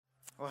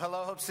Well,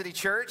 hello, Hope City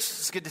Church.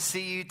 It's good to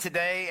see you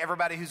today.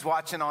 Everybody who's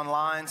watching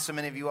online, so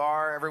many of you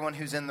are. Everyone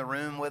who's in the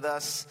room with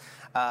us.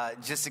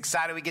 Just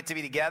excited we get to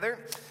be together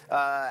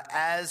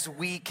as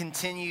we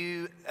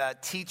continue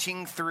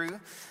teaching through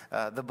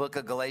the Book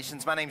of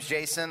Galatians. My name's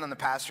Jason. I'm the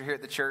pastor here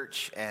at the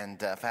church,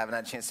 and if I haven't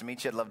had a chance to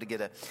meet you, I'd love to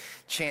get a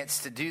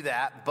chance to do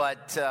that.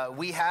 But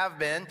we have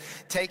been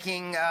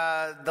taking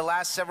the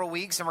last several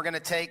weeks, and we're going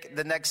to take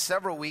the next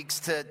several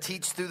weeks to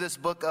teach through this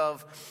book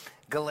of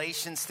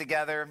Galatians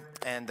together,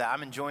 and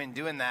I'm enjoying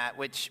doing that,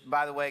 which,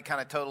 by the way,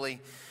 kind of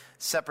totally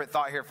separate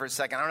thought here for a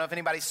second. I don't know if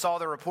anybody saw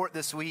the report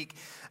this week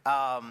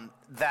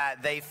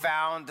that they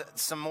found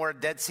some more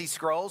Dead Sea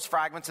Scrolls,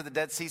 fragments of the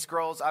Dead Sea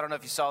Scrolls. I don't know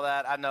if you saw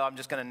that. I know I'm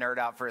just going to nerd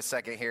out for a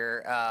second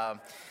here,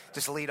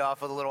 just lead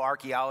off with a little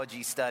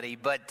archaeology study,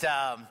 but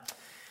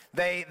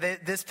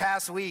this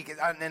past week,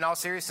 in all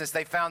seriousness,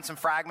 they found some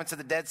fragments of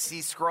the Dead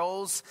Sea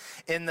Scrolls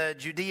in the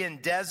Judean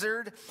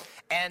desert.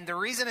 And the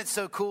reason it's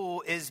so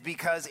cool is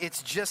because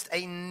it's just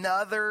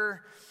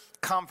another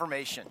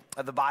confirmation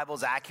of the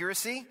Bible's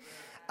accuracy,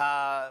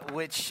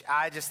 which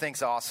I just think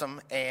is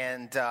awesome.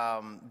 And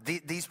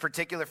these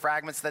particular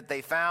fragments that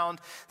they found,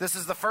 this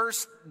is the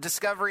first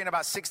discovery in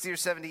about 60 or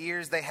 70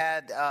 years. They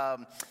had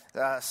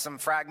some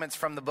fragments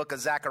from the book of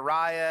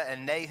Zechariah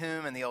and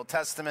Nahum in the Old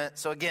Testament.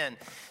 So again,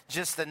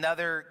 just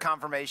another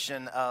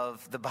confirmation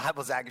of the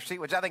Bible's accuracy,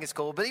 which I think is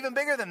cool. But even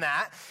bigger than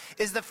that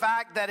is the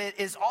fact that it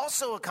is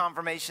also a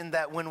confirmation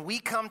that when we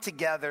come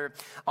together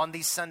on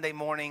these Sunday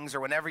mornings, or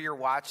whenever you're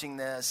watching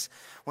this,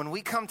 when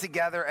we come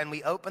together and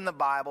we open the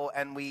Bible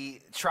and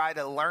we try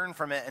to learn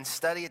from it and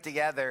study it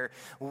together,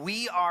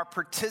 we are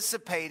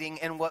participating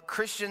in what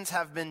Christians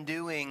have been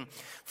doing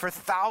for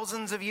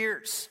thousands of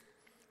years.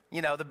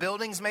 You know, the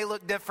buildings may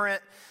look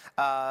different,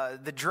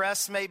 the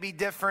dress may be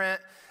different,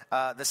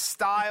 the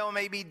style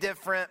may be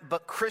different,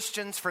 but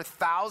Christians for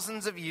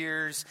thousands of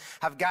years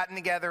have gotten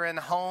together in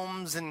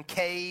homes and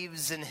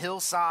caves and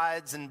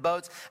hillsides and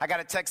boats. I got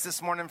a text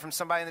this morning from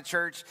somebody in the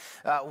church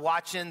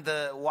watching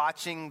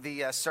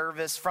the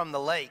service from the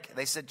lake.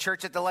 They said,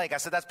 "Church at the lake." I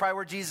said, "That's probably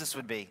where Jesus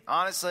would be,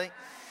 honestly."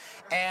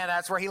 And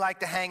that's where he liked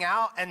to hang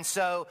out. And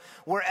so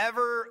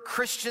wherever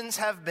Christians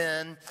have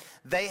been,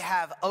 they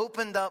have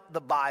opened up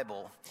the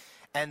Bible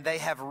and they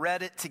have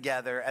read it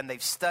together and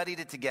they've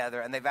studied it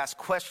together and they've asked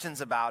questions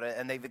about it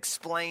and they've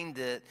explained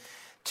it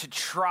to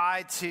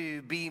try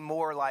to be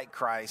more like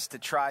Christ, to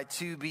try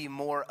to be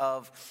more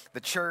of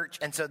the church.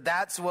 And so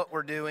that's what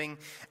we're doing,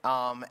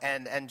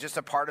 and just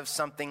a part of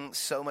something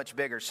so much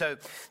bigger. So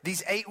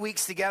these 8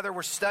 weeks together,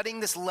 we're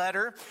studying this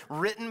letter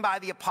written by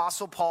the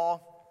Apostle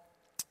Paul.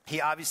 He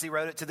obviously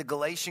wrote it to the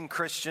Galatian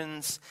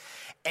Christians,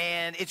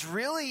 and it's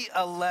really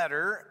a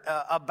letter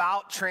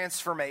about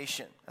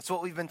transformation. That's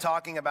what we've been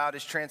talking about,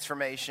 is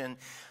transformation,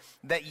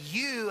 that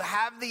you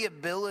have the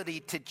ability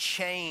to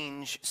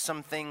change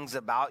some things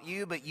about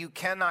you, but you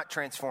cannot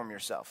transform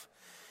yourself.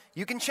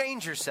 You can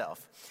change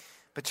yourself,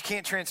 but you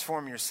can't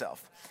transform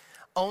yourself.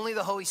 Only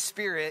the Holy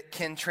Spirit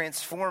can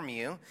transform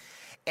you.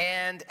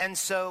 And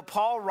so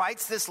Paul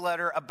writes this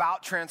letter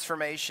about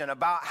transformation,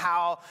 about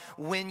how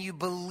when you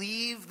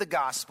believe the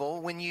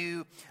gospel, when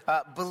you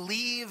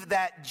believe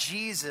that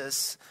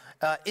Jesus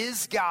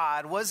is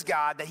God, was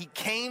God, that he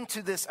came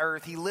to this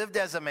earth, he lived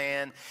as a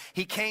man,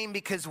 he came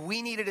because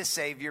we needed a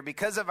savior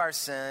because of our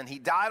sin, he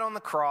died on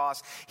the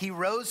cross, he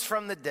rose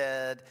from the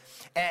dead.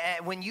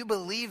 And when you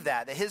believe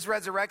that his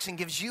resurrection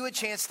gives you a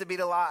chance to be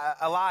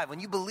alive, when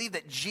you believe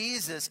that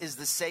Jesus is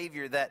the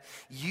savior that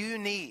you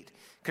need,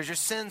 because your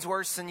sin's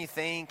worse than you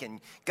think, and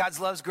God's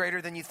love's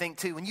greater than you think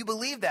too. When you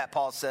believe that,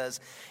 Paul says,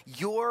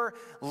 your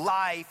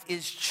life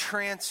is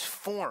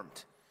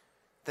transformed.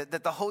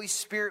 That the Holy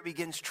Spirit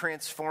begins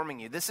transforming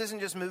you. This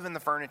isn't just moving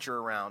the furniture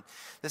around.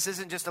 This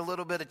isn't just a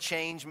little bit of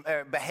change,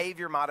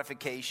 behavior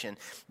modification.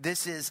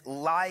 This is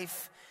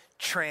life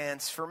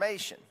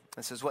transformation.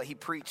 This is what he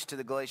preached to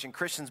the Galatian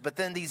Christians. But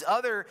then these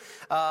other,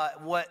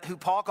 who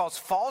Paul calls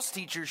false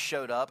teachers,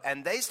 showed up,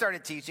 and they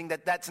started teaching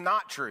that that's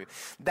not true,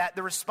 that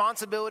the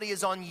responsibility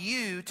is on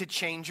you to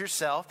change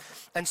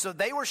yourself. And so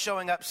they were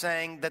showing up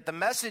saying that the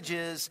message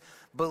is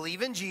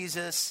believe in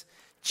Jesus,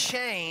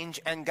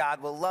 change, and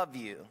God will love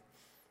you.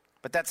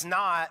 But that's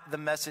not the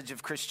message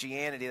of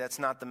Christianity. That's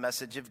not the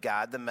message of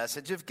God. The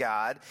message of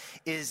God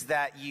is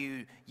that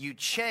you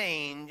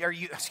change,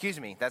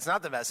 that's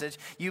not the message.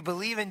 You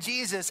believe in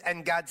Jesus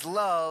and God's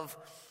love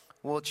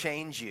will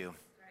change you.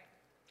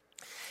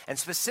 And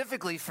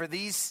specifically for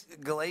these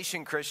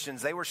Galatian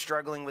Christians, they were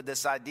struggling with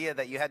this idea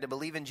that you had to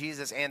believe in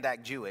Jesus and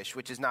act Jewish,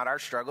 which is not our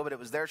struggle, but it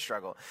was their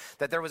struggle.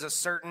 That there was a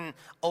certain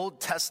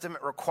Old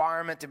Testament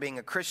requirement to being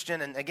a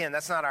Christian. And again,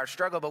 that's not our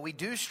struggle, but we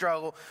do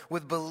struggle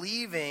with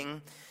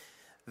believing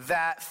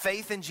that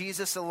faith in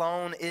Jesus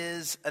alone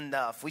is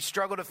enough. We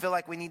struggle to feel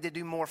like we need to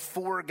do more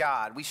for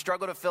God. We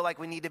struggle to feel like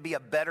we need to be a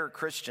better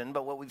Christian.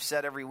 But what we've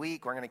said every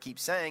week, we're going to keep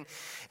saying,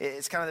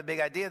 is kind of the big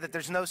idea that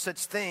there's no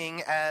such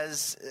thing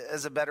as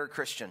a better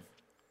Christian.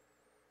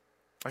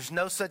 There's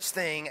no such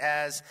thing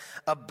as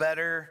a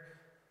better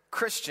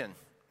Christian.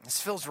 This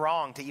feels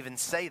wrong to even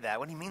say that.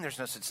 What do you mean there's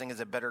no such thing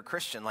as a better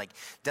Christian? Like,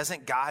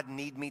 doesn't God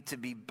need me to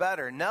be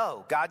better?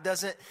 No, God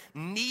doesn't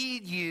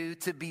need you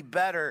to be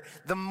better.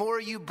 The more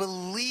you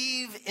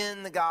believe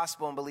in the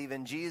gospel and believe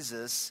in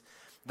Jesus,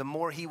 the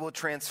more he will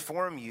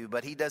transform you,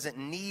 but he doesn't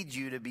need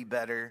you to be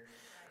better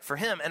for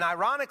him. And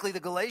ironically,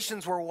 the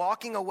Galatians were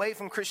walking away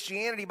from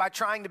Christianity by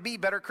trying to be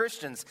better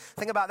Christians.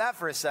 Think about that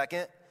for a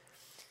second.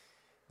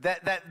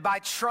 That by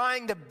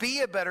trying to be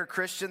a better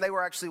Christian, they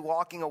were actually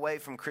walking away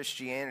from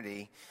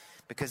Christianity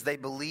because they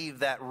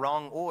believed that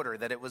wrong order,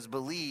 that it was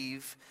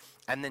believe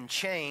and then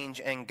change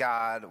and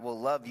God will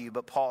love you.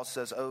 But Paul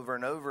says over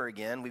and over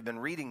again, we've been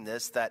reading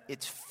this, that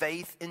it's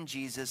faith in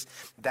Jesus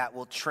that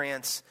will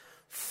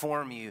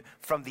transform you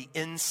from the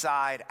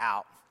inside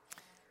out.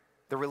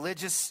 The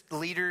religious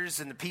leaders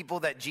and the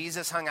people that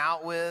Jesus hung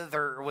out with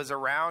or was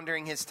around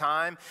during his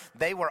time,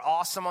 they were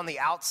awesome on the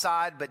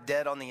outside but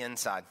dead on the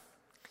inside.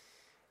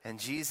 And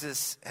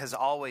Jesus has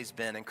always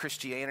been, and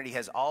Christianity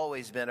has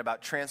always been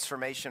about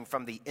transformation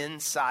from the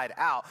inside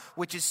out,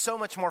 which is so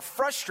much more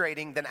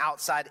frustrating than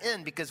outside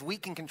in because we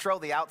can control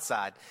the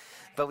outside,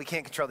 but we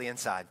can't control the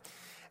inside.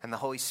 And the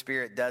Holy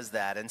Spirit does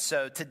that. And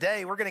so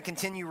today we're going to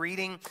continue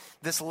reading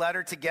this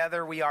letter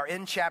together. We are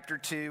in chapter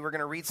 2. We're going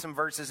to read some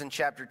verses in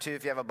chapter 2.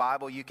 If you have a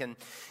Bible, you can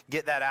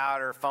get that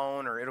out or a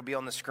phone or it'll be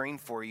on the screen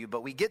for you.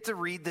 But we get to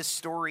read this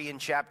story in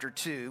chapter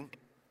 2.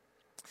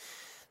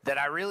 That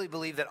I really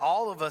believe that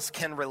all of us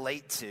can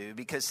relate to,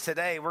 because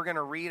today we're going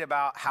to read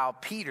about how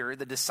Peter,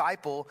 the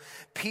disciple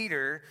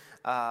Peter,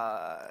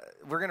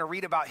 we're going to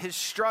read about his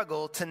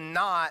struggle to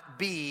not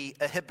be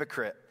a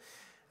hypocrite.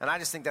 And I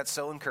just think that's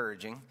so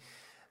encouraging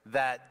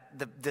that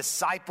the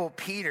disciple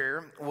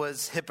Peter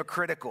was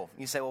hypocritical.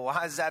 You say, well,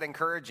 why is that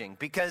encouraging?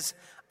 Because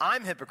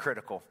I'm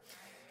hypocritical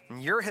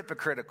and you're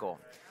hypocritical.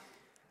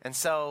 And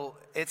so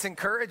it's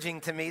encouraging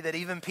to me that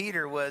even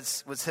Peter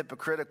was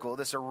hypocritical,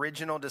 this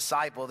original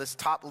disciple, this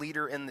top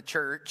leader in the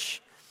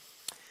church.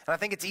 And I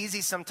think it's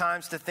easy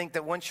sometimes to think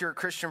that once you're a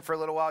Christian for a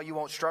little while, you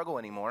won't struggle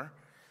anymore.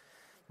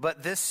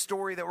 But this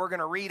story that we're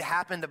going to read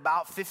happened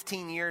about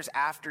 15 years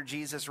after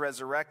Jesus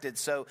resurrected.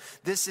 So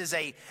this is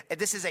a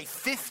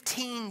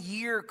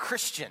 15-year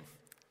Christian,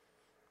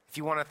 if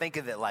you want to think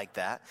of it like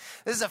that.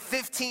 This is a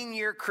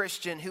 15-year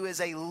Christian who is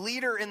a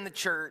leader in the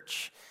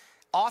church,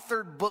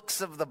 authored books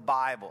of the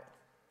Bible,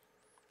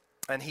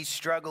 and he's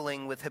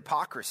struggling with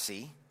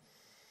hypocrisy,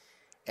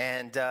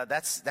 and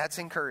that's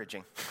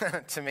encouraging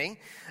to me,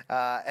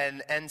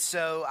 and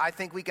so I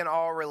think we can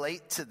all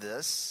relate to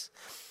this.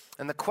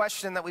 And the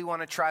question that we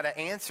want to try to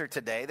answer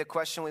today, the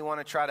question we want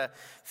to try to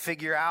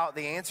figure out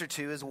the answer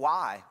to is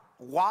why?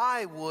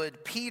 Why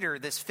would Peter,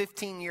 this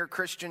 15-year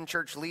Christian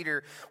church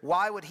leader,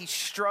 why would he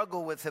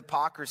struggle with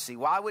hypocrisy?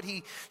 Why would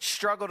he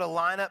struggle to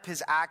line up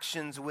his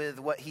actions with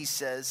what he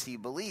says he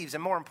believes?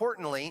 And more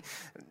importantly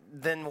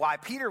than why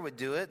Peter would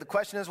do it, the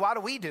question is, why do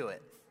we do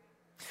it?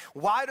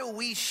 Why do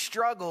we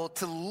struggle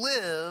to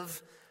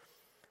live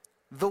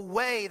the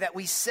way that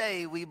we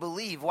say we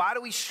believe? Why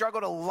do we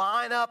struggle to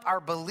line up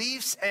our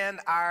beliefs and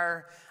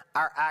our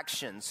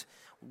actions?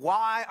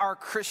 Why are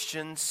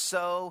Christians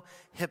so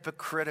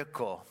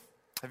hypocritical?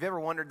 Have you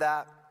ever wondered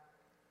that?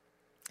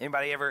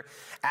 Anybody ever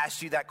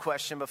asked you that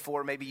question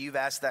before? Maybe you've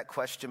asked that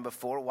question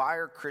before. Why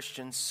are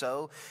Christians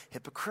so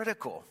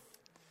hypocritical?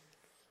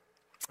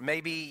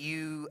 Maybe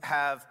you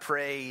have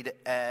prayed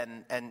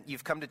and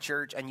you've come to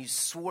church and you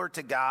swore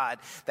to God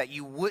that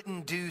you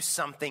wouldn't do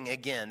something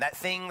again. That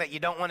thing that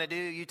you don't want to do,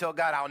 you told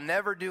God, I'll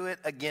never do it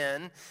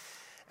again.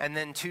 And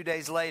then 2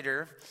 days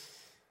later,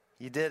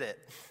 you did it,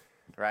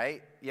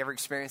 right? You ever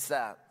experienced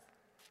that?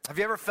 Have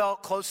you ever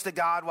felt close to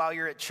God while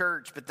you're at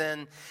church, but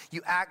then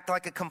you act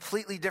like a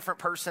completely different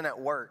person at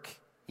work?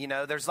 You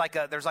know, there's like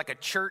a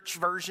church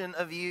version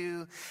of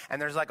you,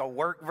 and there's like a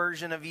work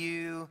version of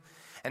you.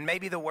 And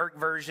maybe the work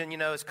version,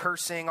 is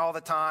cursing all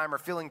the time or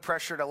feeling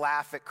pressure to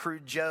laugh at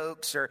crude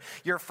jokes, or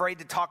you're afraid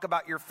to talk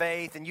about your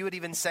faith. And you would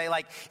even say,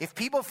 like, if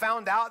people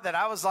found out that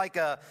I was like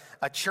a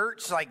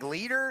church like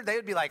leader, they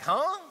would be like,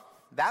 huh?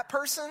 That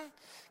person?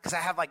 Because I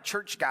have like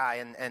church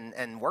guy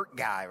and work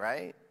guy,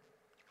 right?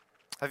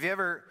 Have you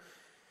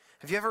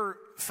ever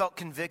felt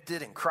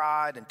convicted and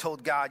cried and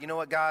told God, you know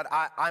what, God,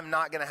 I'm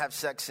not going to have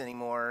sex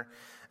anymore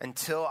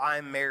until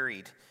I'm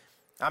married.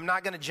 I'm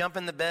not going to jump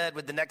in the bed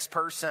with the next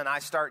person I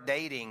start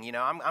dating.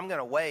 I'm going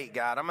to wait,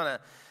 God. I'm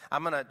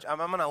going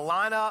to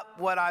line up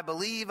what I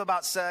believe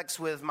about sex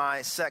with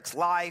my sex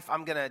life.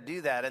 I'm going to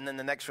do that. And then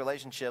the next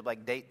relationship,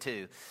 like date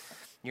 2,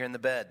 you're in the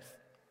bed.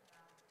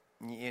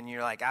 And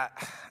you're like,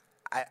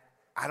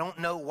 I don't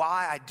know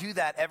why I do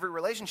that every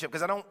relationship,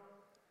 because I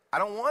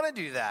don't want to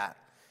do that.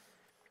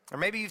 Or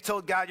maybe you've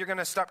told God you're going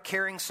to stop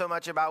caring so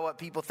much about what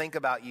people think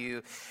about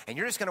you, and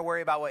you're just going to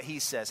worry about what he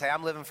says. Hey,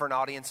 I'm living for an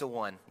audience of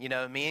one.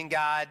 Me and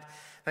God, I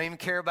don't even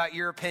care about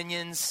your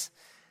opinions.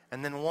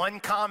 And then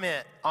one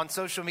comment on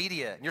social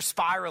media, and you're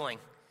spiraling.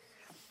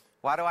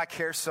 Why do I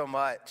care so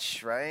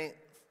much, right?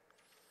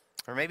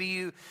 Or maybe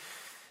you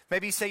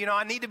say,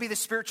 I need to be the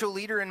spiritual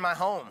leader in my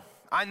home.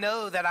 I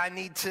know that I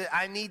need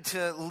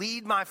to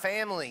lead my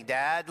family,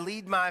 Dad,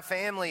 lead my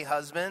family,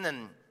 husband,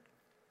 and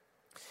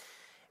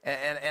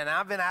And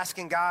I've been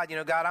asking God,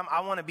 God,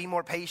 I want to be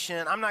more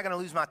patient. I'm not going to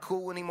lose my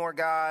cool anymore,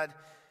 God.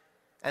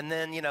 And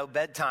then,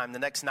 bedtime the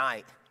next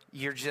night,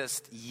 you're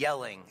just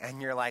yelling.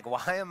 And you're like,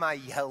 why am I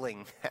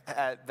yelling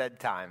at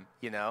bedtime,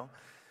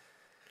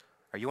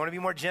 Or you want to be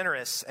more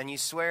generous, and you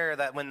swear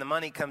that when the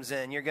money comes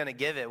in, you're going to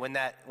give it. When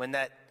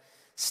that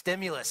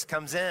stimulus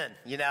comes in,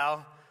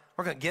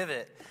 we're going to give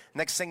it.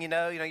 Next thing you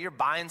know, you're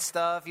buying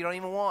stuff you don't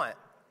even want.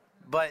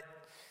 But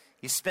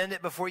you spend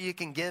it before you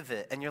can give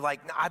it. And you're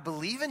like, no, I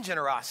believe in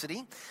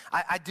generosity.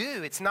 I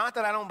do. It's not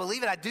that I don't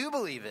believe it. I do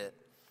believe it.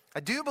 I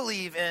do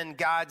believe in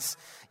God's,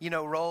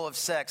 role of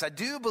sex. I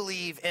do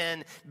believe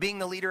in being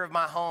the leader of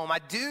my home. I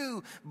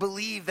do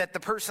believe that the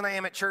person I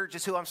am at church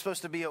is who I'm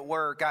supposed to be at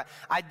work.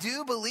 I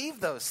do believe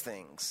those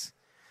things.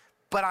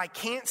 But I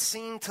can't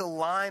seem to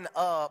line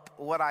up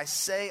what I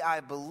say I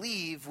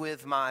believe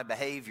with my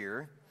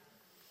behavior.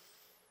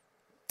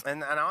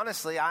 And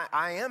honestly,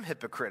 I am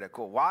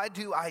hypocritical. Why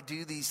do I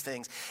do these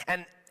things?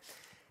 And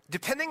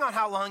depending on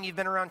how long you've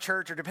been around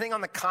church, or depending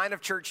on the kind of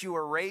church you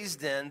were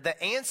raised in,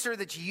 the answer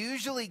that's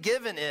usually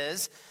given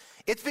is,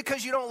 it's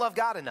because you don't love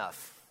God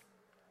enough.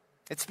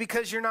 It's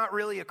because you're not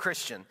really a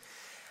Christian.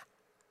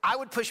 I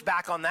would push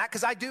back on that,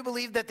 because I do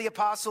believe that the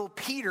Apostle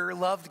Peter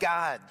loved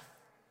God.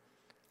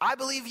 I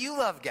believe you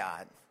love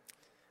God.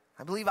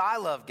 I believe I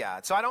love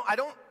God. So I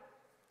don't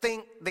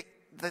think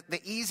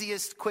the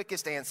easiest,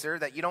 quickest answer,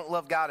 that you don't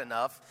love God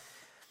enough,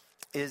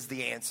 is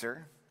the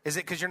answer. Is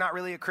it because you're not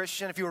really a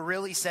Christian? If you were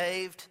really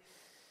saved,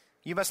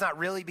 you must not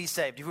really be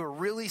saved. If you were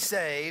really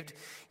saved,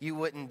 you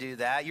wouldn't do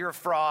that. You're a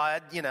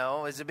fraud,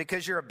 Is it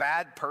because you're a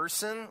bad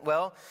person?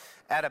 Well,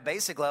 at a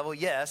basic level,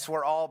 yes,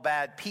 we're all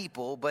bad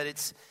people, but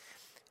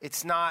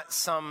it's not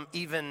some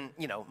even,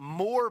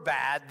 more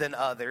bad than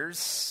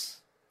others.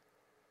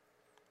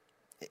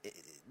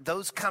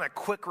 Those kind of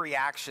quick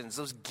reactions,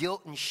 those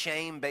guilt and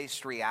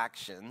shame-based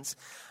reactions,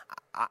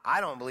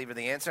 I don't believe are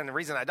the answer. And the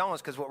reason I don't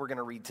is because what we're going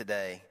to read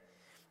today,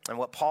 and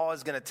what Paul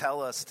is going to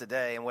tell us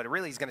today, and what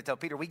really he's going to tell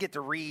Peter. We get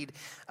to read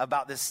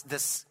about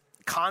this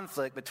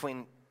conflict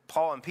between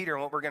Paul and Peter,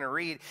 and what we're going to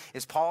read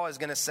is Paul is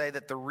going to say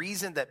that the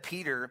reason that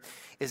Peter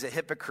is a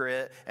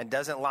hypocrite and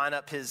doesn't line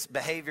up his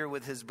behavior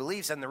with his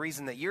beliefs, and the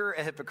reason that you're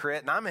a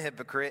hypocrite and I'm a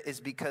hypocrite,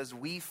 is because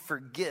we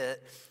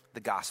forget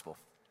the gospel.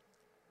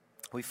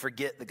 We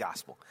forget the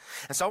gospel.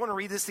 And so I want to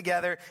read this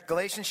together.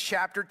 Galatians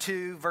chapter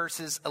 2,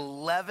 verses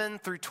 11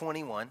 through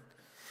 21.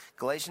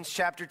 Galatians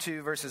chapter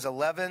 2, verses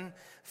 11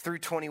 through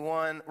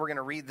 21. We're going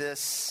to read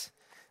this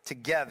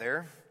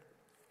together.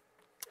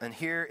 And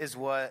here is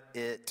what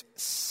it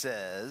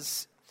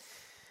says.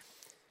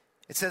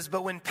 It says,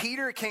 but when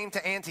Peter came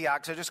to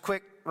Antioch, so just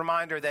quick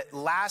reminder that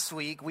last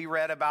week we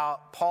read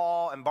about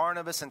Paul and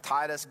Barnabas and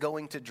Titus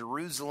going to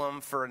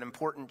Jerusalem for an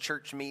important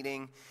church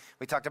meeting.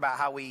 We talked about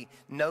how we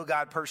know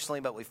God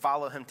personally, but we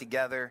follow him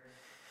together.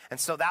 And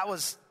so that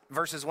was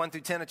verses 1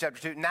 through 10 of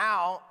chapter 2.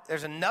 Now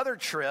there's another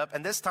trip,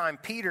 and this time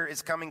Peter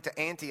is coming to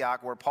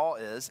Antioch where Paul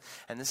is.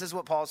 And this is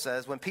what Paul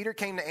says. When Peter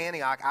came to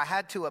Antioch, I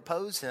had to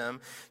oppose him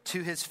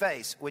to his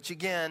face, which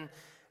again,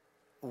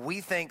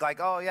 we think like,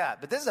 oh yeah,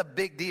 but this is a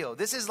big deal.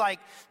 This is like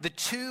the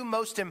two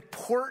most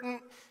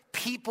important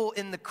people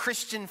in the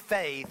Christian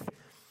faith,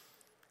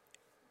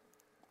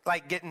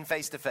 like getting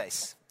face to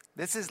face.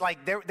 This is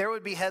like, there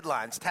would be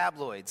headlines,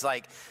 tabloids,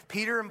 like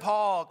Peter and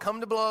Paul come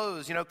to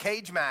blows,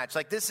 cage match.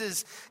 Like this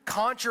is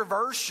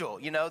controversial,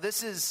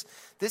 this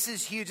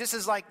is huge. This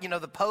is like,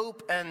 the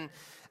Pope and,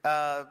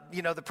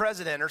 the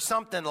president or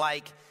something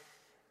like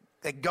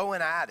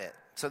going at it.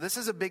 So this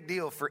is a big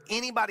deal for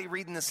anybody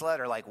reading this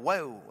letter. Like,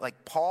 whoa,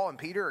 like Paul and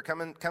Peter are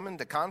coming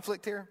to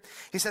conflict here.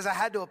 He says, I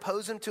had to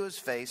oppose him to his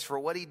face, for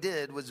what he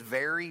did was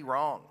very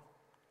wrong.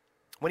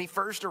 When he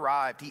first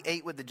arrived, he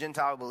ate with the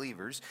Gentile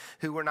believers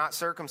who were not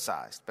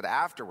circumcised. But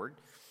afterward,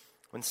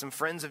 when some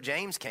friends of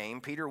James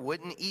came, Peter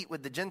wouldn't eat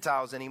with the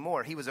Gentiles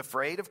anymore. He was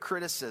afraid of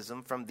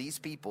criticism from these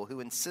people who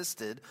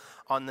insisted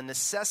on the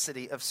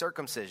necessity of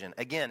circumcision.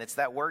 Again, it's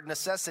that word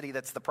necessity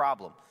that's the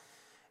problem.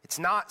 It's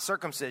not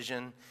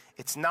circumcision.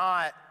 It's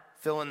not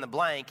fill in the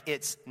blank.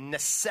 It's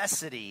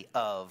necessity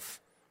of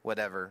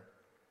whatever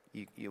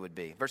you would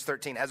be. Verse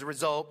 13, as a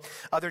result,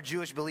 other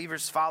Jewish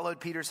believers followed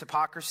Peter's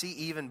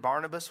hypocrisy. Even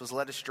Barnabas was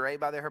led astray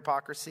by their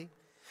hypocrisy.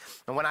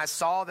 And when I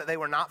saw that they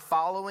were not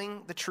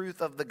following the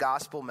truth of the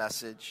gospel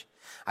message,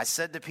 I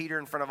said to Peter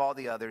in front of all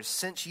the others,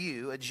 since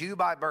you, a Jew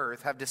by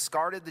birth, have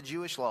discarded the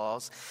Jewish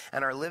laws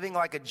and are living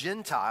like a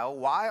Gentile,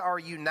 why are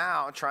you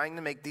now trying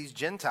to make these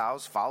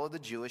Gentiles follow the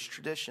Jewish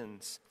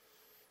traditions?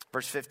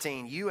 Verse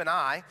 15, you and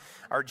I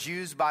are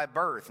Jews by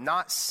birth,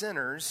 not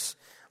sinners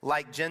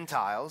like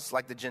Gentiles,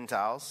 like the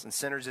Gentiles. And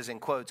sinners is in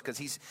quotes because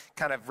he's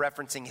kind of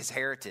referencing his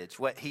heritage,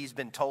 what he's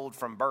been told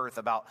from birth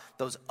about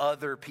those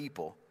other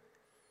people.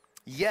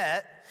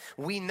 Yet,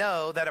 we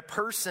know that a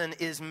person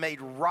is made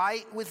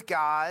right with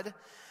God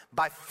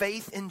by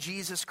faith in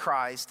Jesus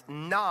Christ,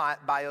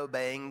 not by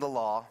obeying the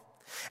law.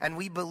 And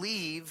we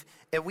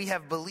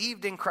have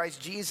believed in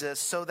Christ Jesus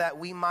so that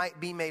we might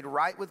be made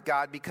right with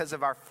God because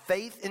of our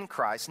faith in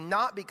Christ,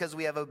 not because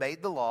we have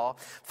obeyed the law.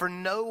 For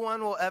no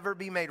one will ever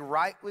be made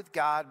right with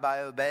God by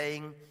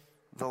obeying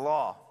the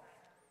law.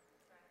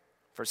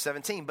 Verse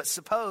 17, but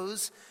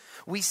suppose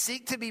we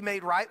seek to be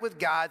made right with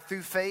God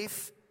through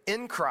faith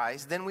in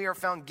Christ, then we are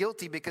found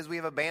guilty because we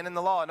have abandoned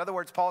the law. In other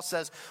words, Paul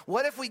says,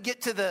 what if we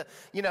get to the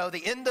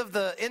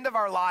end of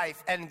our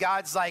life and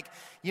God's like,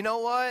 you know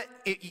what?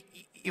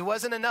 It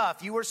wasn't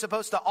enough. You were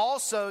supposed to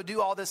also do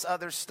all this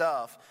other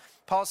stuff.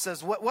 Paul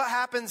says, what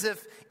happens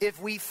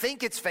if we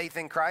think it's faith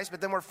in Christ,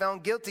 but then we're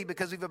found guilty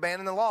because we've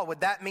abandoned the law?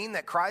 Would that mean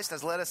that Christ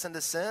has led us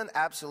into sin?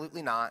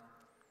 Absolutely not.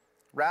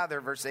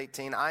 Rather, verse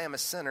 18, I am a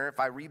sinner if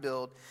I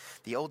rebuild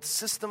the old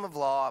system of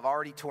law I've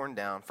already torn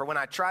down. For when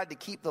I tried to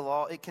keep the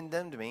law, it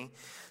condemned me.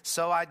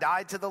 So I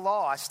died to the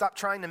law. I stopped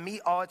trying to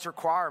meet all its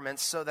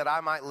requirements so that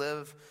I might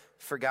live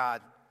for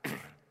God.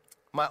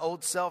 My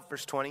old self,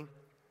 verse 20,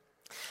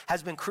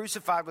 has been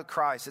crucified with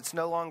Christ. It's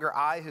no longer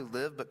I who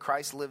live, but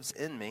Christ lives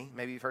in me.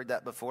 Maybe you've heard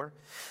that before.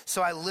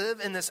 So I live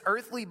in this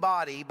earthly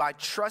body by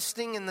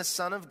trusting in the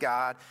Son of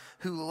God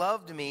who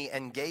loved me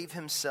and gave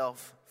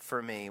himself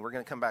for me. We're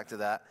going to come back to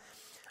that.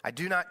 I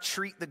do not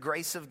treat the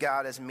grace of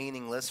God as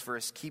meaningless, for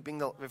if keeping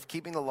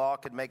the law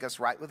could make us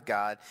right with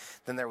God,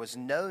 then there was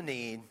no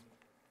need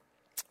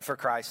for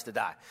Christ to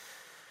die.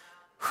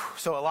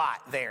 So a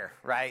lot there,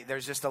 right?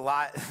 There's just a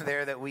lot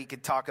there that we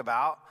could talk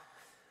about.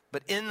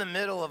 But in the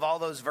middle of all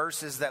those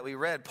verses that we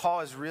read, Paul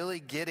is really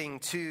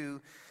getting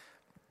to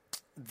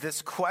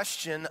this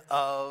question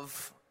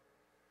of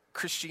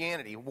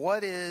Christianity.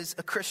 What is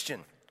a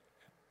Christian?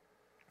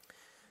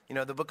 You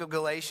know, the book of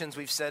Galatians,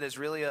 we've said, is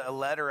really a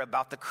letter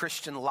about the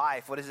Christian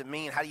life. What does it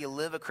mean? How do you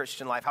live a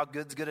Christian life? How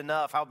good's good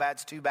enough? How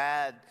bad's too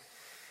bad?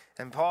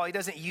 And Paul, he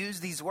doesn't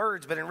use these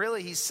words, but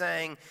really he's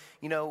saying,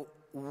 you know,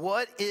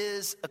 what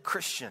is a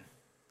Christian?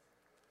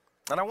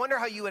 And I wonder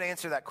how you would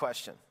answer that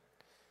question.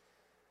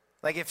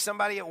 Like if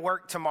somebody at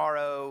work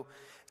tomorrow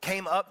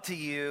came up to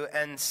you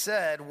and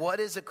said, what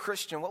is a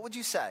Christian? What would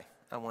you say?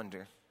 I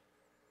wonder.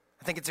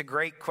 I think it's a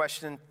great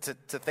question to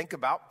think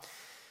about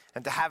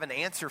and to have an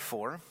answer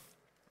for.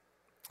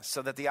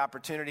 So that the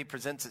opportunity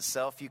presents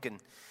itself, you can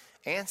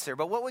answer.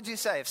 But what would you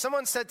say? If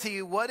someone said to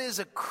you, what is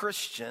a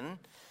Christian?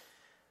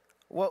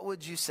 What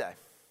would you say?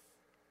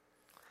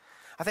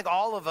 I think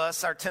all of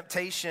us, our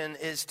temptation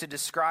is to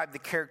describe the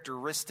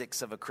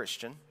characteristics of a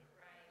Christian.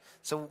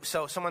 So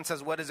someone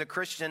says, what is a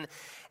Christian?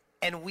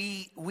 And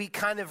we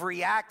kind of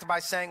react by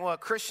saying, well, a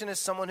Christian is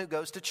someone who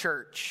goes to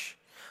church.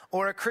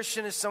 Or a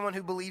Christian is someone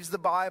who believes the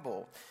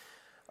Bible.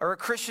 Or a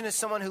Christian is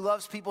someone who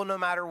loves people no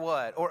matter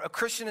what. Or a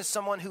Christian is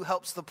someone who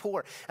helps the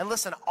poor. And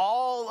listen,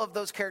 all of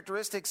those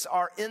characteristics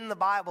are in the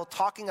Bible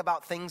talking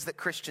about things that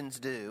Christians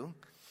do.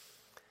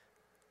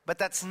 But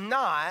that's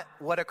not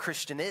what a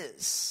Christian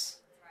is.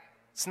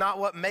 It's not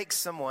what makes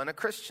someone a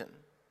Christian.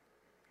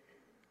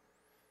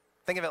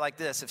 Think of it like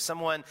this. If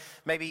someone,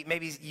 maybe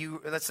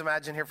you, let's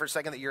imagine here for a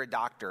second that you're a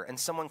doctor. And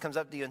someone comes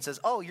up to you and says,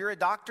 oh, you're a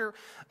doctor?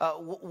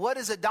 What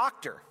is a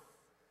doctor?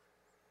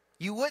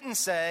 You wouldn't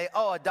say,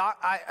 oh,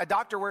 a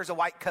doctor wears a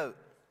white coat.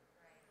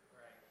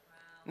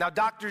 Now,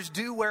 doctors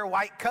do wear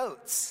white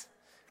coats,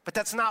 but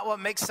that's not what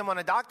makes someone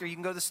a doctor. You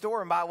can go to the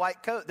store and buy a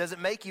white coat.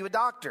 Doesn't make you a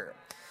doctor,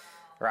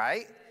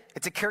 right?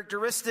 It's a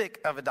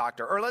characteristic of a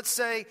doctor. Or let's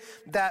say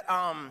that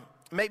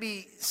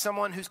maybe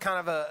someone who's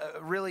kind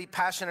of really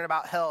passionate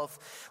about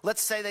health,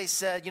 let's say they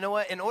said, you know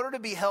what, in order to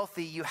be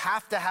healthy, you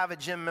have to have a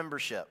gym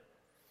membership.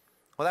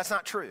 Well, that's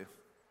not true.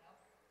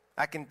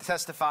 I can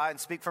testify and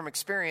speak from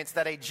experience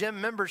that a gym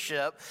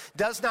membership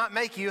does not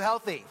make you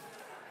healthy.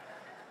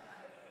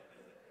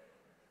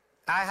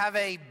 I have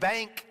a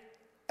bank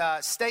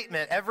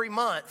statement every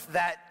month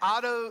that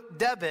auto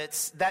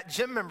debits that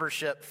gym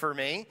membership for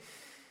me,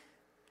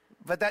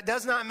 but that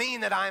does not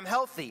mean that I'm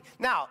healthy.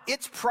 Now,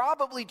 it's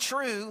probably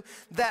true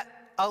that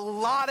a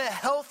lot of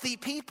healthy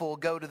people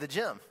go to the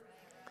gym,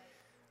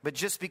 but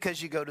just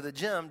because you go to the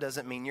gym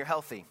doesn't mean you're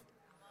healthy.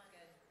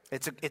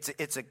 It's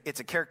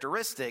a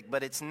characteristic,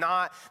 but it's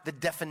not the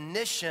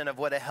definition of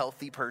what a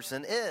healthy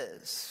person is.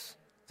 Does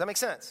that make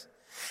sense?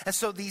 And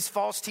so these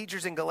false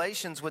teachers in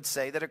Galatians would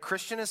say that a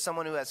Christian is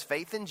someone who has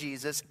faith in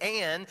Jesus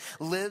and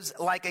lives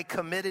like a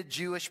committed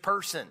Jewish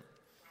person.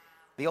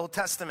 The Old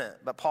Testament.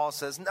 But Paul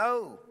says,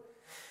 no.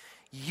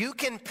 You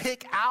can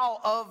pick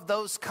out of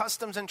those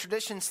customs and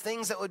traditions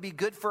things that would be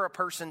good for a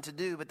person to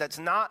do, but that's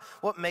not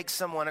what makes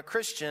someone a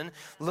Christian.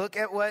 Look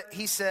at what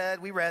he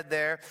said, we read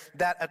there,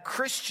 that a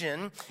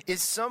Christian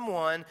is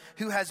someone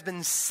who has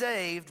been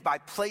saved by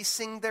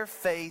placing their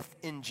faith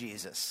in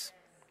Jesus.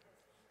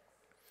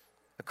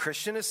 A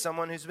Christian is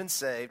someone who's been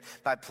saved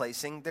by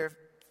placing their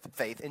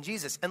faith in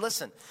Jesus. And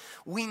listen,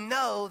 we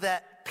know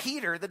that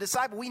Peter, the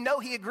disciple, we know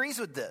he agrees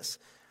with this.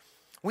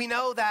 We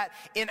know that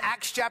in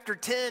Acts chapter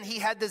 10, he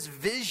had this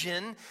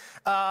vision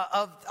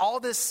of all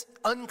this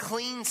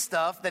unclean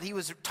stuff that he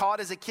was taught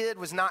as a kid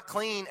was not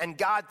clean. And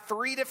God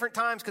 3 different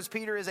times, because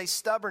Peter is a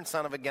stubborn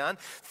son of a gun,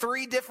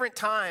 3 different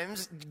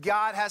times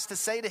God has to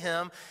say to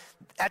him,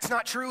 that's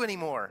not true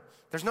anymore.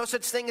 There's no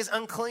such thing as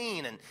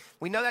unclean. And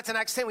we know that's in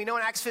Acts 10. We know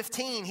in Acts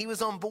 15, he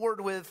was on board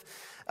with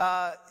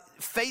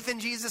faith in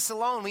Jesus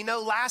alone. We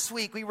know last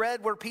week we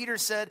read where Peter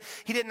said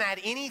he didn't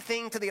add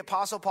anything to the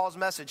Apostle Paul's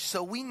message.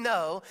 So we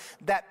know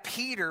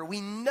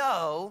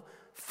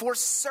for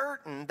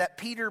certain that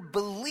Peter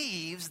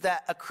believes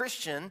that a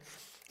Christian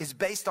is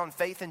based on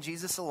faith in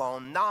Jesus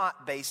alone,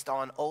 not based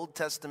on Old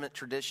Testament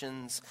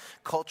traditions,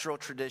 cultural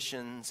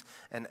traditions,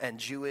 and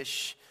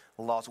Jewish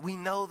laws. We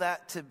know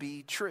that to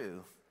be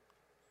true.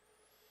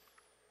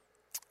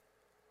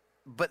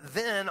 But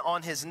then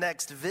on his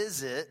next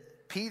visit,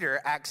 Peter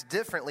acts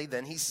differently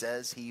than he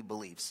says he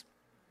believes.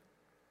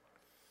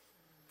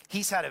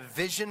 He's had a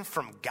vision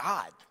from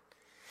God.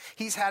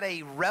 He's had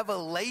a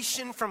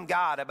revelation from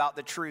God about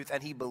the truth,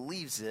 and he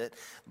believes it,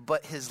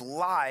 but his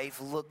life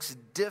looks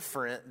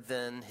different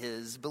than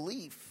his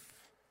belief.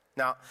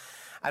 Now,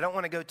 I don't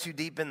want to go too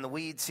deep in the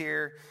weeds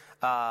here,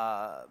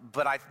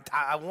 but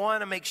I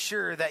want to make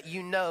sure that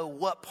you know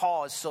what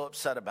Paul is so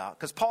upset about.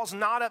 Because Paul's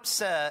not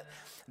upset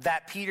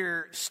that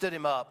Peter stood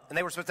him up, and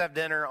they were supposed to have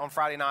dinner on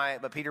Friday night,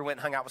 but Peter went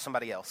and hung out with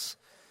somebody else.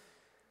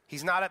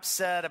 He's not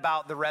upset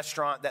about the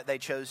restaurant that they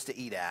chose to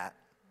eat at.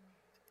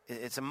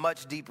 It's a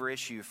much deeper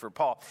issue for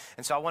Paul.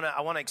 And so I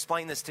want to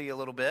explain this to you a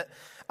little bit.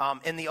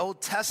 In the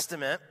Old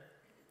Testament,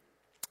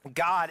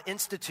 God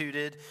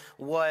instituted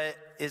what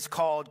is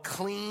called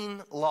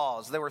clean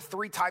laws. There were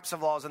 3 types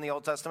of laws in the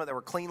Old Testament. There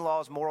were clean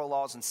laws, moral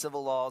laws, and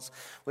civil laws.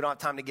 We don't have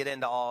time to get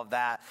into all of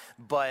that.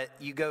 But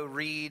you go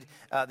read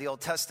the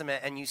Old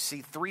Testament and you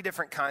see 3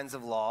 different kinds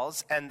of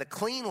laws. And the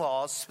clean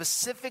laws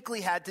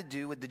specifically had to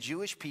do with the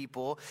Jewish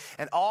people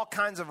and all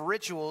kinds of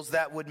rituals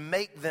that would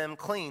make them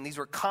clean. These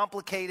were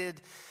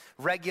complicated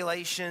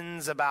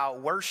regulations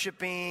about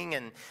worshiping,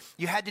 and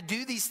you had to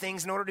do these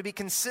things in order to be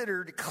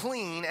considered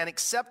clean and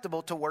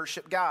acceptable to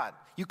worship God.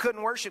 You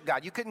couldn't worship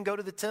God. You couldn't go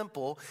to the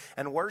temple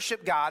and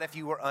worship God if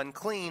you were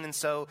unclean. And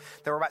so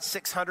there were about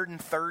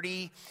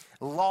 630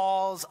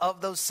 laws.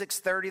 Of those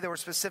 630, there were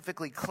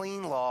specifically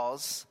clean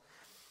laws.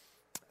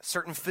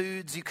 Certain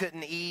foods you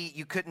couldn't eat.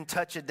 You couldn't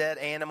touch a dead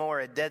animal or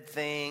a dead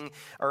thing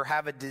or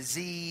have a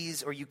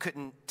disease, or you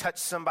couldn't touch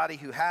somebody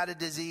who had a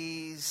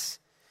disease.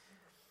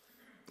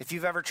 If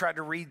you've ever tried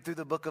to read through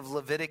the book of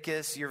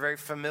Leviticus, you're very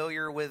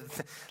familiar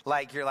with,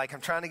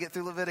 I'm trying to get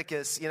through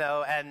Leviticus,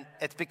 and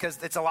it's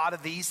because it's a lot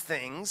of these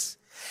things.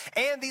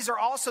 And these are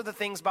also the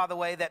things, by the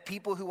way, that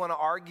people who want to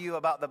argue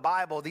about the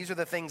Bible, these are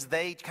the things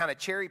they kind of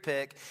cherry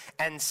pick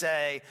and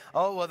say,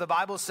 oh, well, the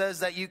Bible says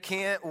that you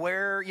can't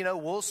wear,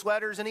 wool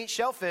sweaters and eat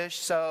shellfish.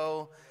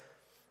 So,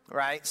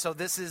 right? So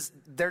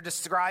they're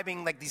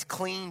describing like these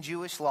clean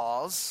Jewish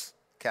laws,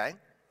 okay?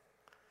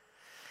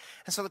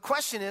 And so the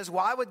question is,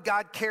 why would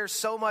God care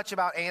so much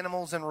about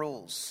animals and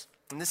rules?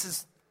 And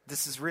this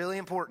is really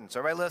important. So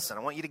everybody listen, I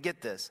want you to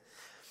get this.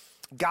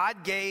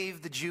 God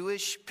gave the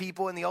Jewish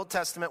people in the Old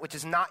Testament, which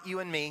is not you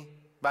and me,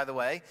 by the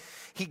way.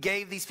 He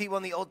gave these people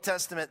in the Old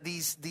Testament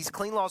these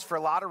clean laws for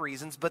a lot of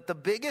reasons. But the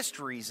biggest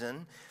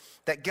reason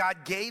that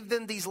God gave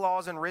them these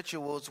laws and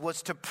rituals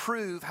was to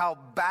prove how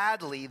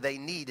badly they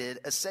needed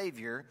a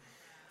Savior.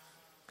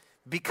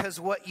 Because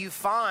what you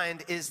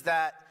find is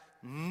that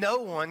no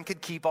one could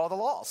keep all the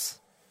laws.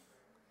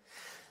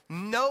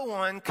 No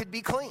one could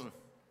be clean.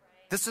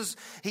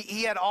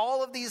 He had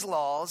all of these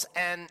laws,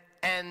 and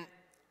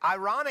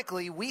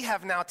ironically, we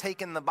have now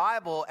taken the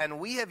Bible and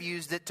we have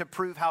used it to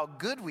prove how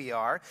good we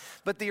are.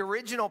 But the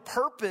original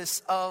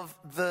purpose of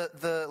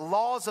the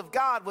laws of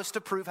God was to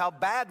prove how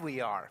bad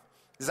we are.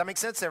 Does that make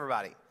sense to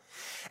everybody?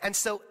 And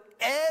so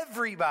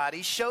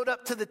everybody showed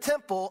up to the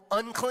temple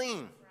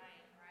unclean.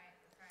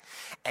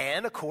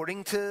 And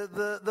according to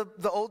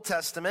the Old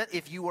Testament,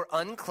 if you were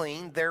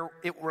unclean,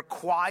 it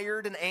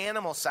required an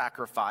animal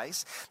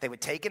sacrifice. They would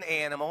take an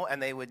animal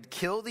and they would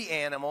kill the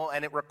animal,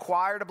 and it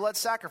required a blood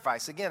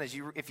sacrifice. Again,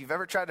 if you've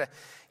ever tried to,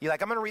 you're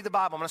like, I'm going to read the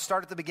Bible. I'm going to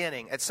start at the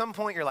beginning. At some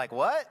point, you're like,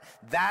 what?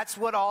 That's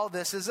what all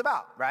this is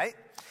about, right?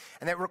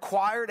 And it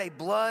required a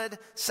blood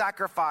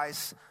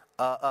sacrifice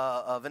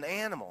of an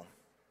animal.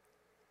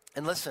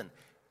 And listen,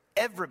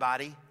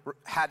 everybody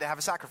had to have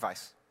a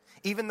sacrifice,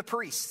 even the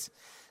priests.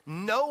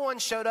 No one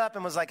showed up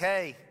and was like,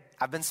 hey,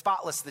 I've been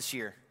spotless this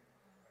year.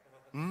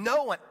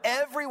 No one.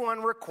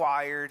 Everyone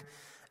required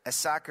a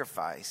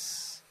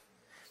sacrifice.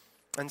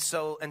 And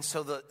so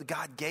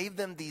God gave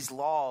them these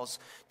laws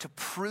to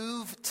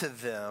prove to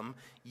them,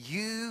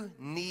 you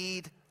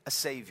need a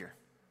Savior.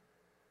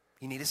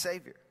 You need a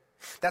Savior.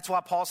 That's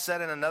why Paul said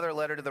in another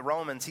letter to the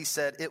Romans, he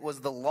said, it was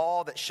the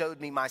law that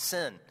showed me my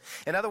sin.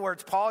 In other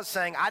words, Paul is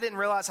saying, I didn't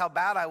realize how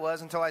bad I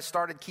was until I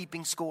started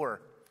keeping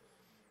score.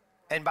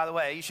 And by the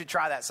way, you should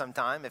try that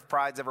sometime if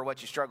pride's ever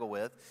what you struggle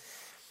with.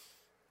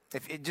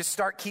 If you just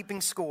start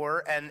keeping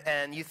score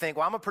and you think,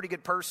 well, I'm a pretty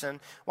good person,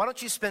 why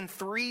don't you spend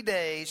 3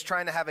 days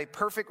trying to have a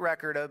perfect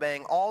record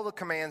obeying all the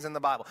commands in the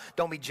Bible?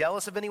 Don't be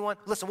jealous of anyone.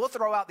 Listen, we'll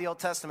throw out the Old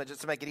Testament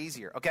just to make it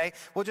easier, okay?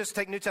 We'll just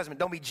take New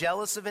Testament. Don't be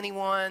jealous of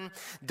anyone.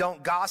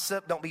 Don't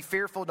gossip. Don't be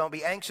fearful. Don't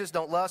be anxious.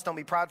 Don't lust. Don't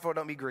be prideful.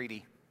 Don't be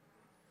greedy.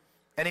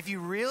 And if you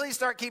really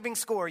start keeping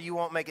score, you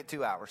won't make it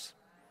 2 hours.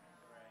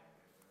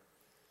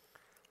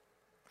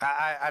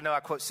 I know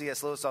I quote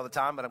C.S. Lewis all the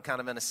time, but I'm kind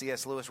of in a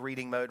C.S. Lewis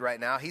reading mode right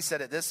now. He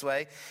said it this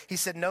way. He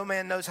said, no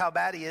man knows how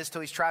bad he is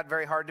till he's tried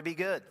very hard to be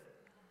good.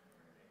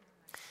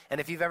 And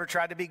if you've ever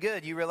tried to be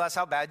good, you realize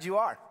how bad you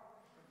are.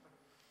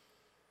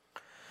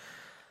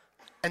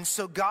 And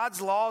so God's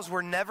laws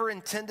were never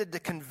intended to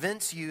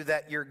convince you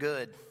that you're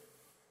good.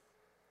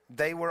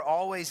 They were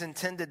always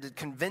intended to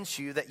convince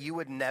you that you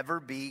would never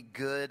be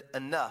good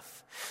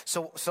enough.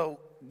 So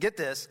get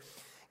this.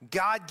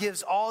 God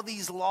gives all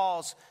these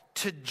laws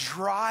to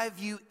drive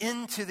you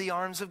into the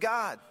arms of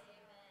God.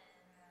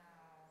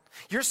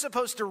 You're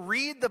supposed to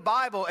read the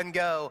Bible and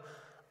go,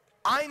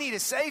 I need a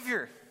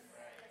Savior.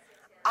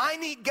 I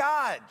need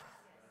God.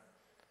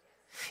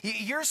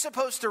 You're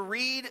supposed to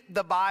read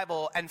the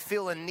Bible and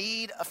feel a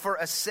need for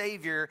a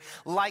Savior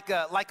like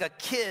a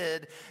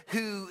kid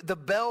who the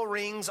bell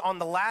rings on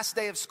the last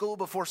day of school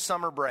before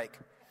summer break.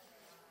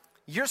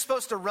 You're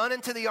supposed to run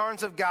into the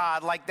arms of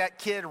God like that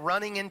kid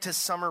running into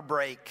summer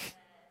break,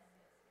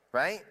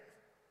 right?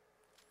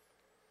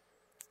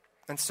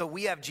 And so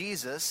we have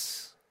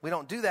Jesus. We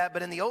don't do that,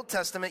 but in the Old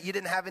Testament, you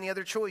didn't have any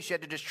other choice. You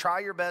had to just try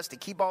your best to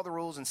keep all the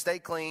rules and stay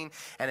clean.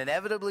 And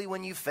inevitably,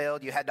 when you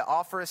failed, you had to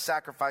offer a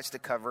sacrifice to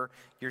cover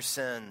your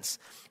sins.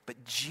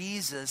 But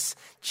Jesus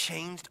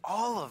changed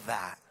all of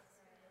that.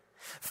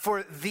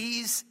 For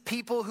these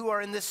people who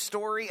are in this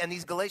story and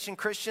these Galatian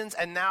Christians,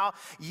 and now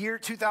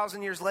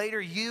 2,000 years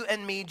later, you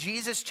and me,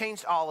 Jesus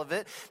changed all of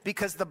it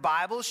because the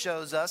Bible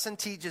shows us and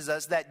teaches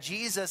us that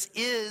Jesus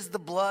is the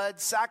blood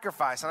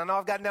sacrifice. And I know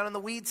I've gotten down in the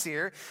weeds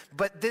here,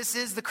 but this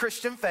is the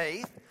Christian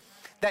faith,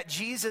 that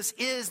Jesus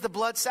is the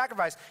blood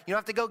sacrifice. You don't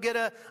have to go get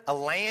a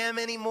lamb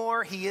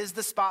anymore. He is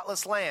the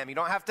spotless lamb. You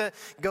don't have to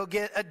go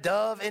get a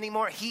dove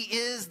anymore. He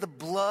is the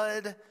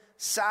blood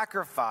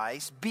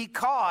sacrifice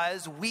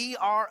because we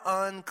are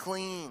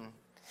unclean.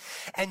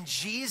 And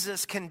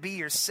Jesus can be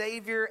your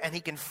Savior and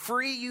He can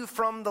free you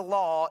from the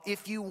law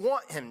if you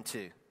want Him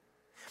to.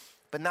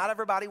 But not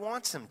everybody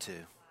wants Him to.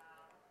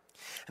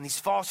 And these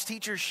false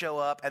teachers show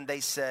up and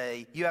they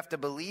say, you have to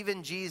believe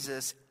in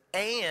Jesus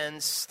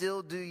and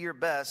still do your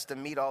best to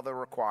meet all the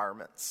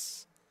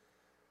requirements.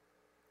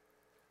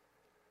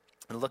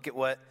 And look at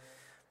what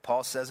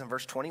Paul says in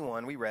verse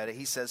 21, we read it.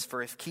 He says,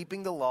 for if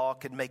keeping the law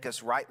could make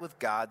us right with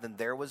God, then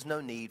there was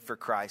no need for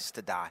Christ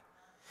to die.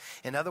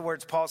 In other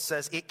words, Paul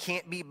says it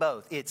can't be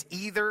both. It's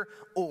either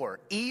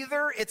or.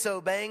 Either it's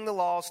obeying the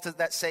laws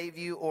that save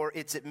you, or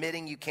it's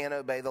admitting you can't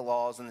obey the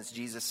laws and it's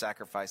Jesus'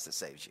 sacrifice that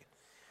saves you.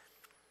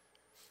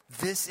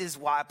 This is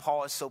why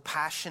Paul is so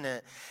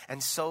passionate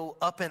and so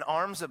up in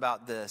arms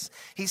about this.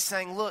 He's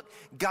saying, look,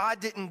 God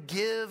didn't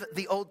give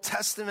the Old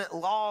Testament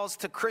laws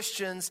to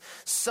Christians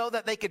so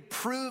that they could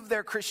prove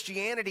their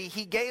Christianity.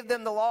 He gave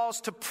them the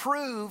laws to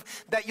prove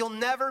that you'll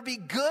never be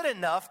good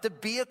enough to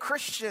be a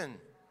Christian.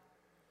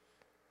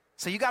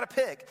 So you got to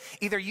pick.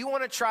 Either you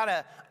want to try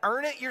to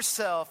earn it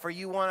yourself or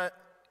you want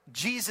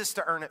Jesus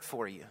to earn it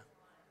for you.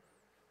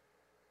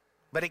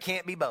 But it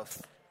can't be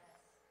both.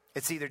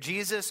 It's either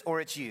Jesus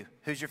or it's you.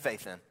 Who's your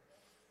faith in?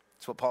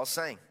 That's what Paul's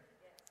saying.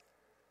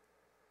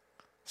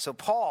 So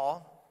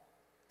Paul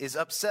is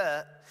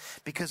upset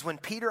because when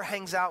Peter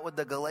hangs out with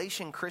the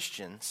Galatian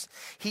Christians,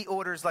 he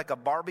orders like a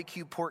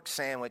barbecue pork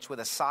sandwich with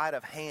a side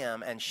of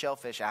ham and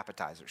shellfish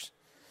appetizers.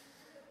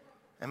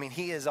 I mean,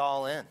 he is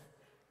all in.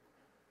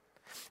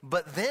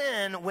 But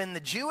then when the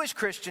Jewish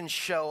Christians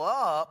show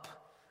up,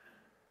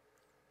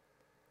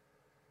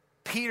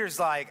 Peter's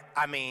like,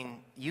 I mean,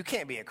 you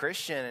can't be a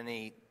Christian and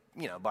eat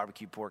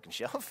barbecue pork and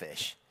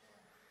shellfish.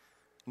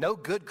 No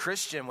good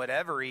Christian would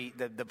ever eat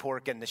the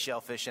pork and the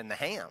shellfish and the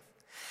ham.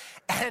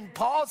 And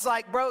Paul's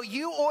like, bro,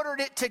 you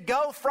ordered it to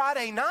go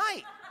Friday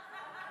night.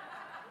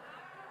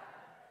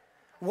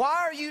 Why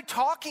are you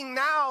talking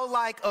now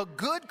like a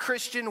good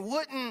Christian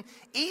wouldn't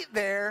eat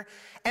there?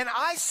 And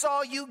I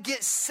saw you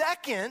get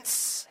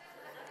seconds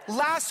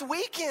last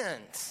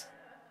weekend.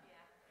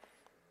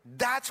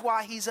 That's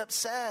why he's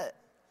upset.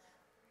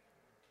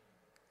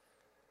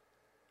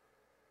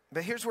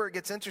 But here's where it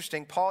gets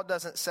interesting. Paul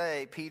doesn't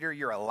say, Peter,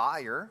 you're a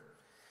liar.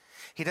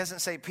 He doesn't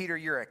say, Peter,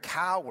 you're a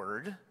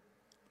coward.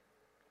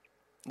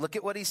 Look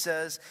at what he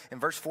says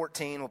in verse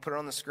 14. We'll put it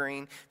on the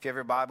screen. If you have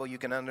your Bible, you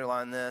can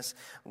underline this.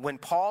 When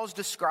Paul's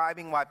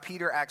describing why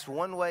Peter acts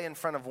one way in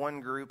front of one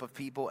group of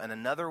people and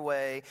another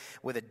way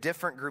with a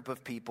different group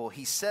of people,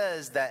 he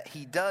says that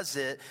he does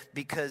it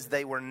because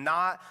they were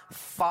not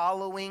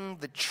following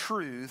the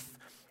truth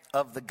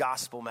of the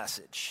gospel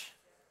message.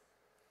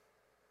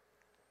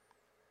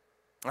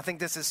 I think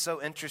this is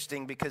so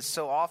interesting because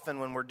so often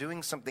when we're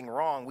doing something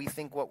wrong, we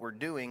think what we're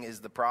doing is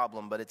the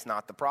problem, but it's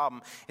not the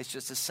problem. It's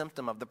just a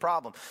symptom of the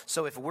problem.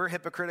 So if we're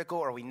hypocritical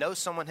or we know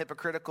someone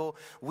hypocritical,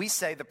 we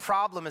say the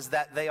problem is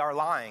that they are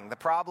lying. The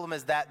problem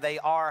is that they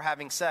are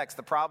having sex.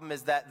 The problem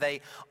is that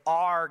they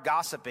are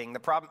gossiping.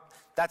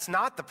 That's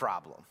not the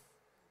problem.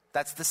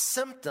 That's the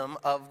symptom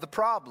of the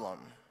problem.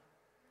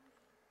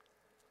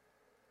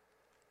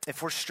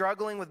 If we're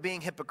struggling with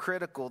being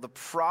hypocritical, the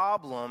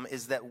problem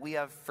is that we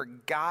have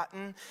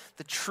forgotten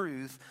the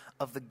truth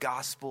of the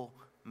gospel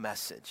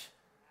message.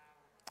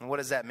 And what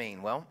does that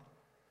mean? Well,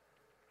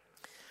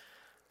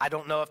 I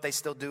don't know if they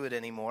still do it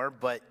anymore,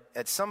 but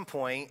at some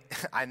point,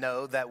 I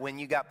know that when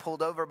you got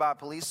pulled over by a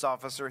police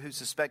officer who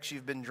suspects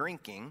you've been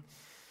drinking,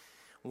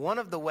 one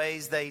of the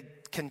ways they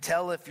can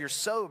tell if you're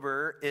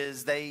sober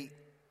is they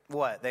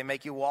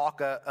make you walk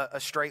a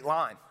straight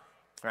line,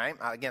 right?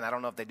 Again, I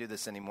don't know if they do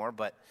this anymore,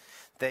 but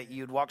that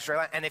you'd walk a straight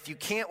line. And if you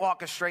can't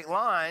walk a straight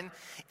line,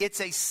 it's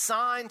a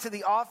sign to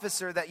the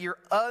officer that you're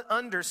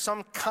under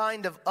some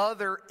kind of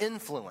other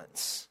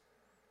influence,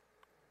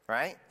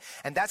 right?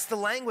 And that's the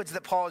language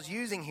that Paul is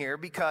using here,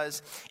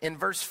 because in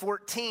verse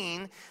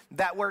 14,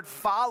 that word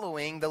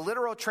following, the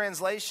literal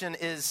translation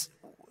is,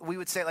 we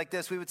would say it like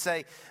this. We would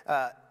say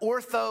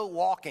ortho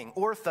walking.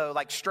 Ortho,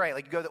 like straight.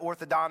 Like you go to the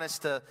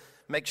orthodontist to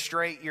make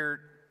straight your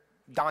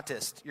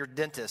dentist,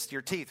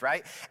 your teeth,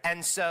 right?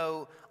 And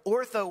so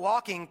ortho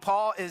walking,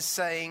 Paul is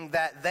saying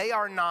that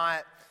they're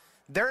not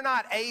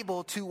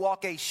able to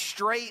walk a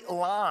straight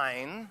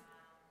line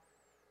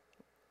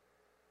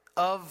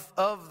of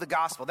the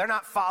gospel. They're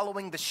not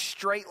following the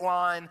straight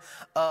line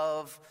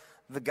of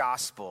the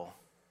gospel.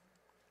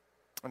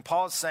 And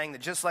Paul is saying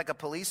that just like a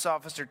police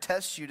officer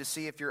tests you to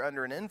see if you're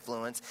under an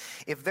influence,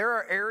 if there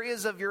are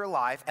areas of your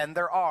life, and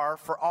there are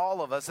for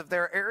all of us, if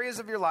there are areas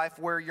of your life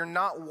where you're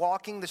not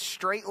walking the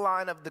straight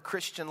line of the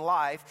Christian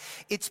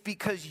life, it's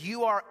because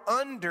you are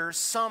under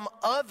some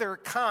other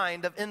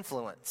kind of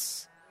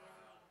influence.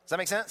 Does that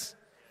make sense?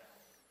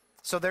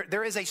 So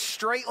there is a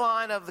straight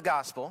line of the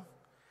gospel.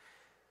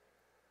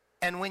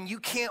 And when you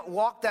can't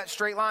walk that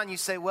straight line, you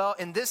say, well,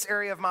 in this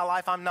area of my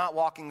life, I'm not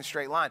walking the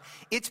straight line.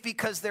 It's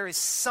because there is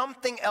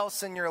something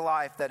else in your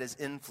life that is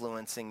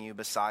influencing you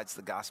besides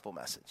the gospel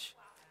message.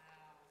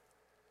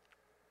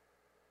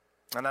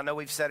 And I know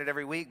we've said it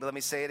every week, but let me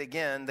say it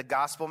again. The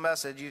gospel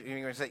message,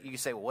 you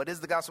say, well, what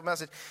is the gospel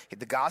message?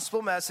 The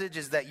gospel message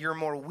is that you're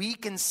more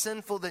weak and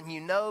sinful than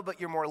you know, but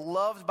you're more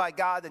loved by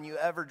God than you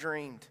ever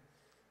dreamed.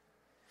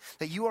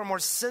 That you are more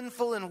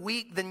sinful and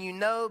weak than you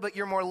know, but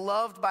you're more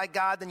loved by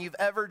God than you've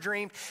ever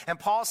dreamed. And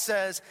Paul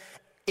says,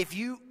 if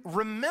you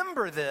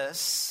remember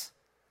this,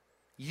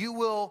 you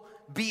will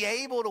be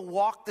able to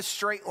walk the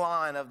straight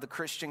line of the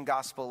Christian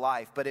gospel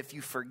life. But if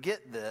you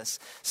forget this,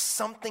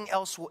 something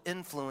else will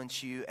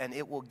influence you and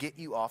it will get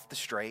you off the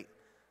straight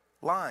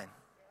line.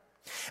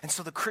 And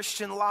so the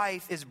Christian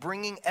life is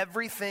bringing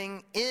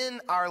everything in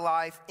our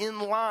life in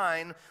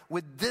line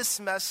with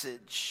this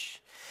message.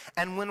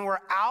 And when we're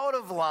out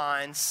of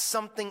line,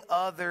 something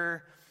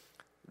other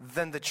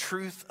than the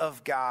truth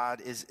of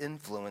God is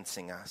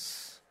influencing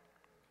us.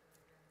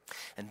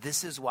 And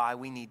this is why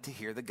we need to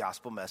hear the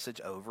gospel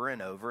message over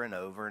and over and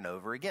over and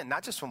over again.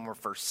 Not just when we're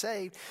first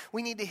saved,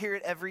 we need to hear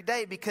it every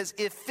day. Because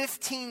if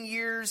 15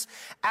 years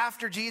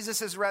after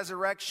Jesus'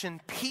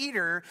 resurrection,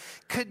 Peter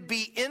could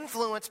be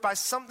influenced by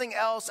something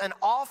else and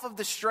off of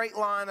the straight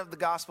line of the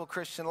gospel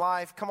Christian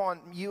life, come on,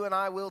 you and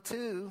I will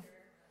too.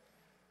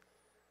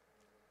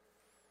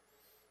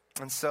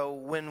 And so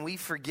when we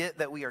forget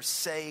that we are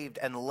saved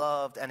and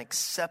loved and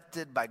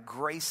accepted by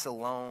grace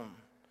alone,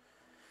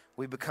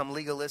 we become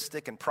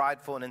legalistic and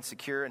prideful and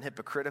insecure and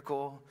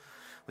hypocritical.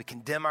 We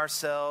condemn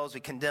ourselves.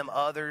 We condemn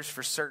others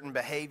for certain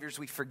behaviors.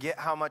 We forget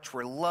how much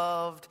we're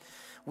loved.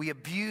 We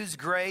abuse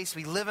grace.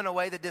 We live in a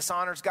way that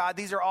dishonors God.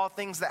 These are all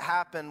things that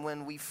happen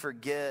when we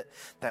forget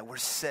that we're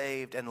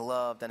saved and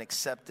loved and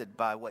accepted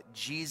by what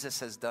Jesus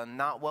has done,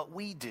 not what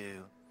we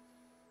do.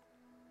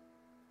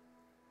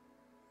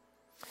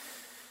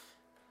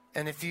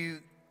 And if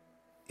you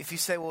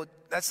say, well,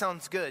 that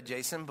sounds good,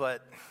 Jason,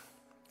 but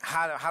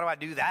how do I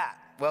do that?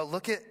 Well,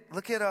 look at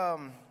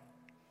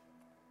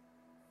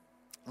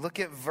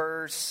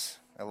verse.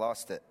 I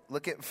lost it.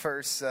 Look at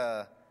verse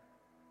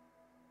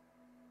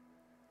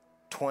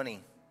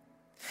 20.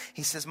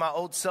 He says, "My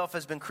old self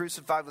has been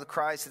crucified with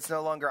Christ. It's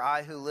no longer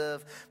I who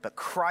live, but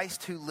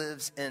Christ who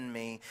lives in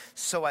me.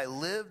 So I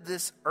live in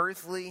this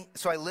earthly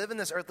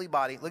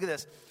body." Look at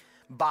this.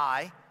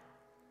 By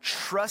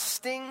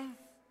trusting.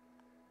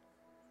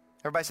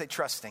 Everybody say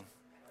trusting.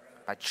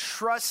 By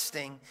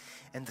trusting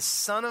in the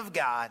Son of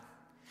God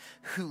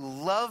who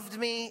loved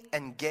me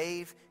and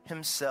gave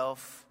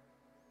himself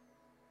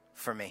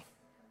for me.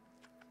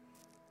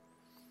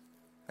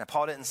 Now,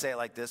 Paul didn't say it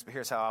like this, but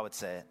here's how I would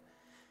say it.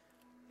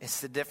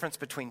 It's the difference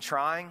between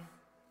trying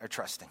or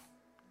trusting.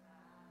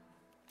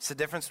 It's the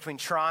difference between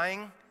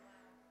trying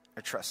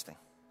or trusting.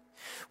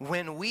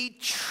 When we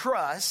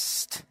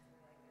trust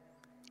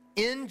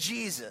in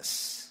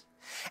Jesus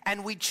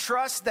and we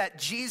trust that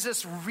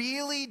Jesus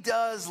really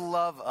does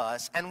love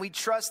us, and we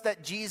trust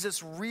that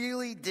Jesus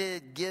really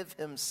did give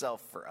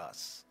himself for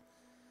us,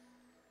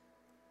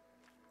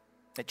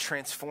 it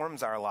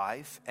transforms our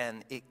life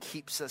and it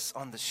keeps us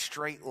on the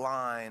straight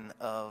line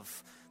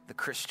of the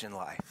Christian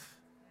life.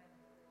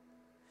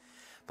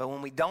 But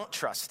when we don't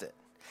trust it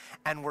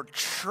and we're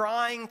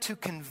trying to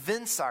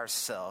convince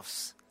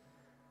ourselves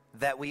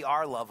that we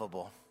are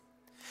lovable,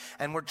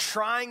 and we're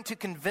trying to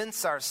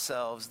convince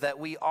ourselves that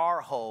we are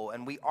whole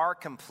and we are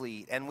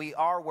complete and we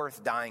are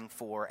worth dying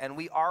for and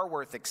we are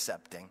worth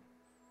accepting,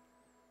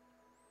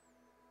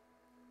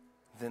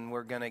 then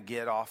we're going to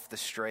get off the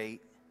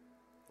straight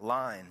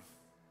line.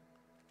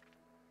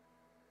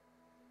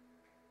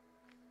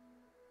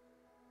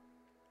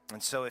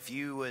 And so if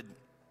you would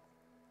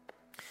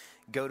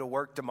go to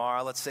work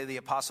tomorrow, let's say the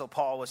Apostle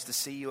Paul was to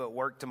see you at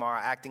work tomorrow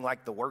acting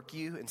like the work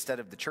you instead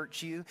of the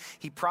church you,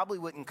 he probably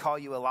wouldn't call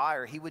you a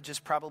liar. He would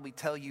just probably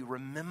tell you,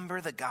 remember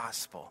the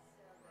gospel.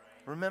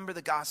 Remember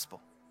the gospel.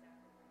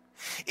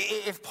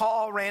 If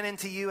Paul ran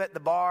into you at the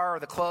bar or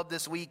the club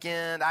this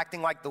weekend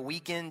acting like the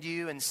weekend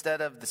you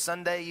instead of the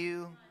Sunday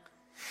you,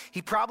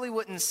 he probably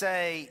wouldn't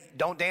say,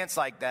 don't dance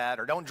like that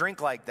or don't drink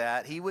like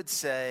that. He would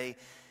say,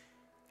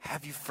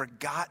 have you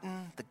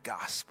forgotten the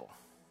gospel?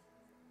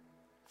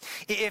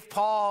 If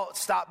Paul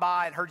stopped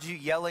by and heard you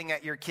yelling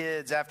at your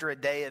kids after a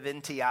day of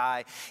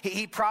NTI,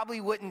 he probably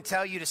wouldn't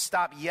tell you to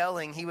stop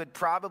yelling. He would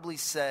probably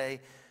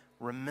say,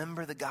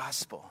 remember the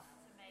gospel.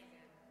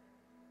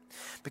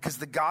 Because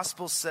the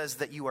gospel says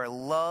that you are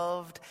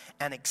loved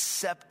and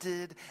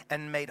accepted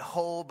and made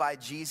whole by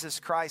Jesus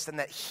Christ, and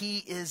that he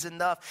is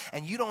enough.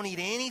 And you don't need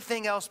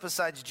anything else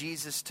besides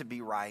Jesus to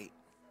be right,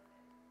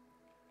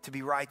 to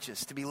be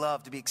righteous, to be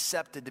loved, to be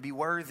accepted, to be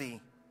worthy.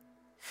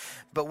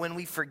 But when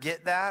we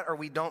forget that, or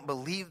we don't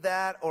believe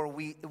that, or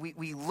we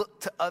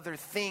look to other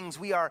things,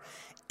 we are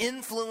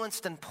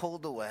influenced and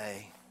pulled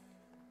away.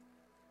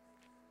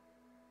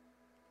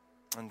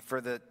 And for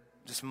the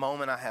just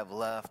moment I have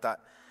left,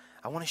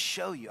 I want to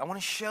show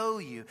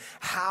you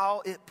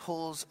how it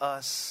pulls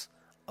us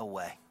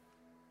away.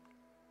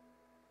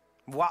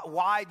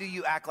 Why do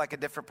you act like a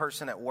different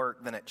person at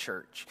work than at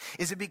church?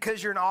 Is it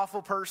because you're an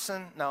awful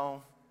person?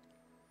 No.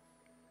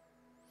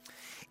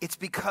 It's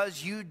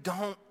because you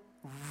don't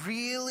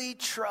really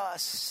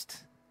trust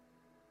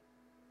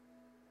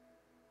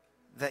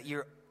that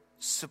you're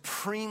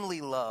supremely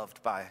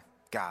loved by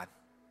God,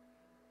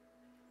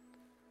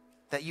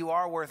 that you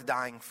are worth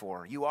dying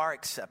for, you are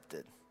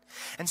accepted.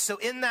 And so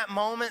in that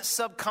moment,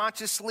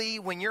 subconsciously,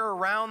 when you're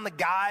around the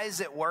guys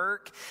at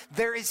work,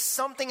 there is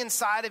something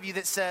inside of you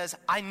that says,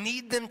 I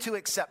need them to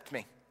accept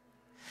me.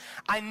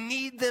 I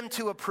need them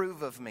to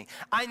approve of me.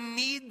 I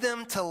need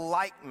them to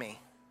like me.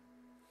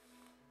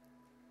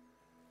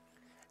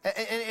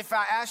 And if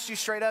I asked you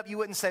straight up, you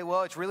wouldn't say,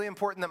 well, it's really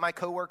important that my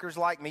coworkers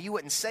like me. You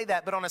wouldn't say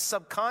that, but on a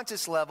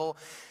subconscious level,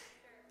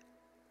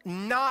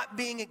 not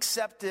being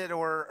accepted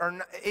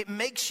or it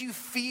makes you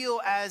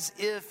feel as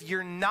if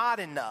you're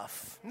not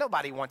enough.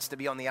 Nobody wants to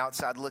be on the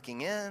outside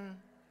looking in.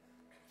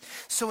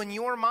 So in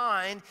your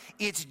mind,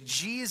 it's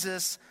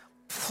Jesus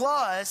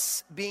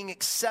plus being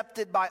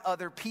accepted by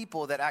other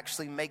people that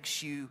actually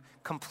makes you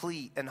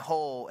complete and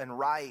whole and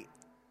right.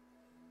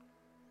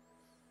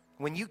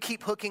 When you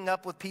keep hooking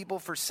up with people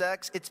for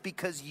sex, it's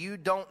because you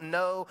don't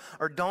know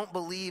or don't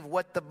believe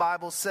what the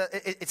Bible says.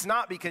 It's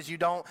not because you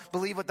don't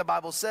believe what the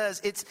Bible says.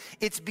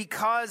 It's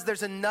because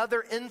there's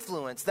another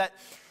influence that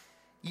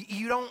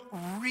you don't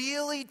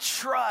really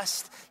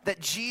trust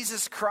that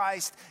Jesus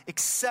Christ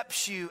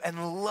accepts you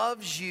and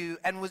loves you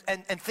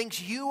and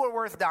thinks you are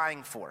worth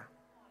dying for.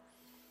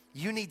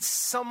 You need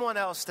someone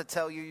else to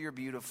tell you you're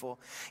beautiful.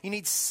 You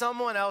need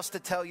someone else to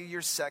tell you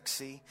you're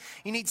sexy.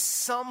 You need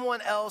someone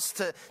else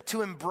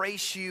to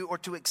embrace you or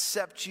to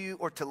accept you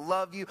or to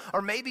love you.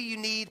 Or maybe you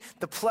need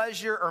the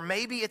pleasure, or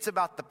maybe it's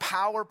about the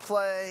power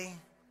play.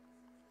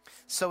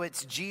 So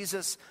it's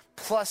Jesus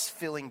plus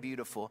feeling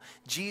beautiful.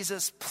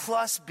 Jesus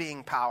plus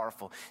being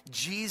powerful.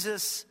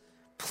 Jesus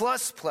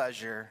plus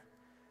pleasure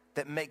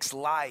that makes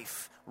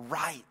life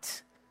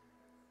right.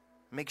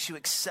 Makes you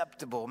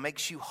acceptable,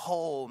 makes you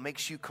whole,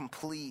 makes you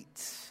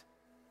complete.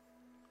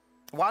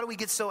 Why do we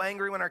get so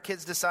angry when our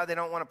kids decide they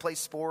don't want to play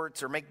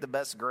sports or make the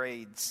best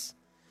grades?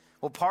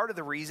 Well, part of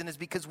the reason is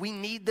because we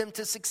need them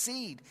to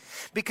succeed.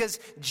 Because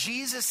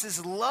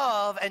Jesus'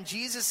 love and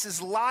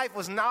Jesus' life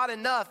was not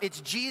enough. It's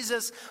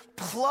Jesus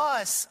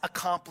plus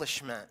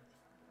accomplishment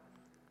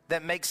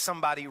that makes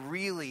somebody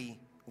really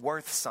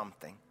worth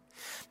something.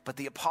 But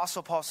the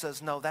Apostle Paul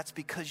says, no, that's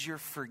because you're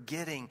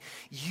forgetting.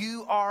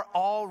 You are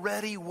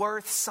already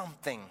worth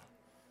something.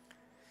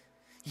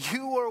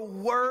 You are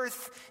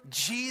worth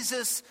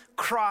Jesus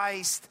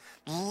Christ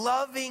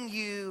loving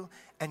you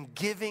and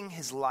giving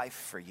his life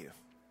for you.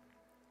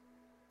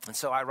 And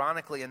so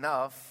ironically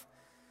enough,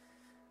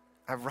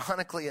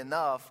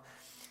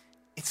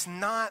 it's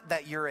not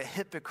that you're a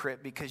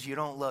hypocrite because you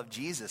don't love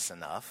Jesus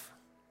enough.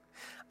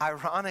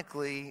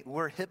 Ironically,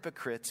 we're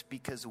hypocrites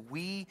because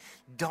we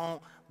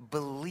don't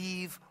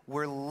believe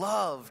we're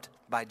loved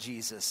by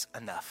Jesus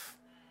enough.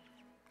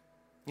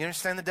 You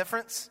understand the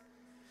difference?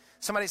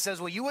 Somebody says,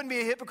 well, you wouldn't be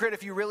a hypocrite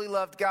if you really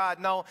loved God.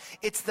 No,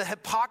 it's the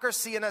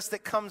hypocrisy in us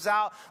that comes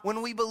out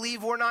when we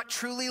believe we're not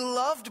truly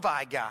loved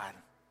by God.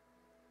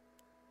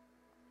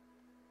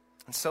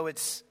 And so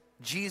it's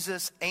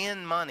Jesus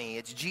and money.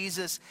 It's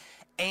Jesus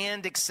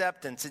and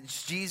acceptance.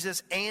 It's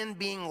Jesus and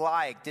being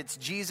liked. It's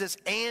Jesus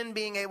and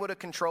being able to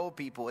control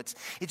people. It's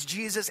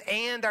Jesus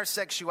and our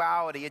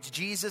sexuality. It's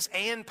Jesus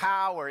and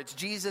power. It's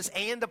Jesus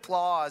and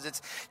applause.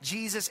 It's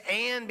Jesus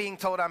and being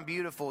told I'm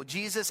beautiful.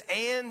 Jesus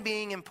and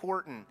being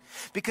important.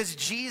 Because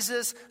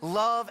Jesus,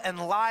 love, and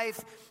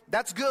life,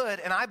 that's good,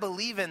 and I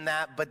believe in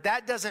that, but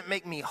that doesn't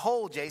make me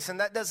whole, Jason.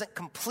 That doesn't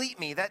complete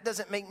me. That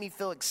doesn't make me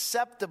feel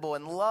acceptable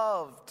and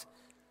loved.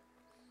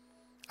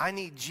 I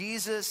need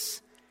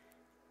Jesus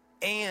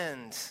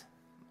and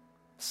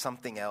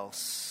something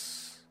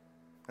else.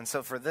 And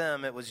so for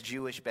them, it was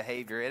Jewish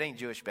behavior. It ain't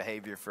Jewish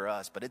behavior for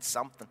us, but it's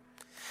something.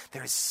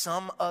 There is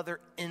some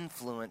other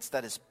influence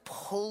that is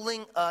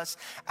pulling us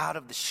out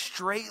of the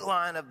straight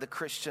line of the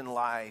Christian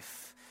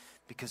life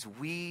because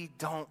we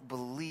don't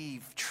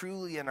believe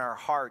truly in our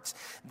hearts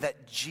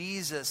that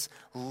Jesus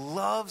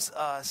loves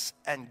us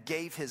and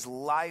gave his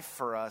life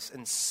for us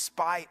in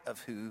spite of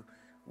who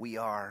we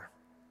are.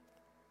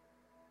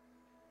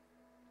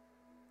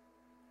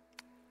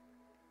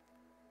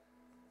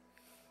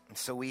 And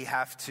so we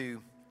have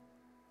to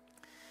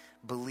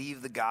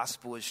believe the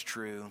gospel is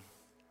true.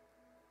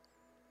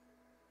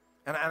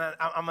 And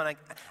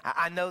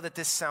I know that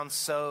this sounds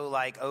so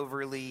like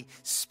overly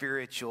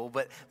spiritual,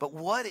 but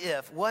what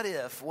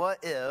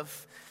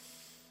if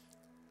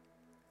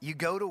you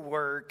go to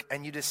work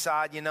and you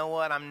decide, you know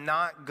what, I'm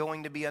not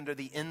going to be under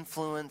the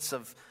influence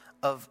of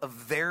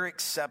their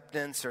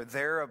acceptance or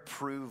their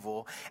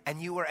approval,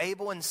 and you were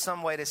able in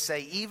some way to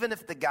say, even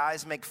if the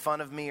guys make fun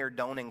of me or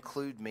don't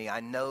include me, I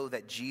know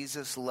that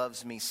Jesus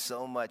loves me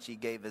so much he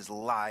gave his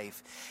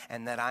life,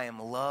 and that I am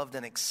loved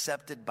and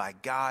accepted by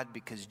God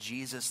because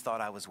Jesus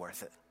thought I was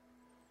worth it.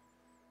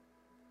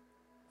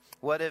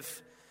 What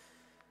if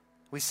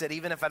we said,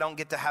 even if I don't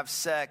get to have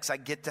sex, I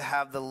get to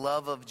have the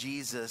love of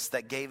Jesus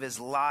that gave his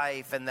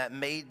life and that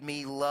made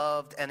me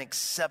loved and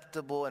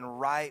acceptable and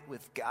right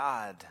with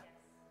God?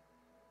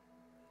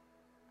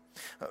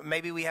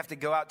 Maybe we have to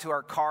go out to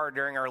our car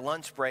during our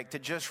lunch break to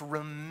just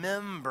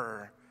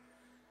remember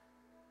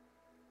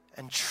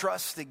and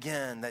trust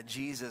again that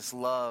Jesus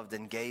loved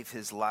and gave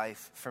his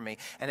life for me.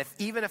 And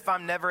even if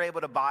I'm never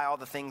able to buy all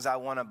the things I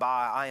want to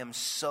buy, I am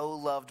so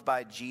loved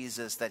by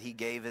Jesus that he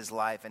gave his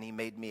life and he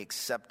made me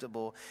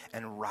acceptable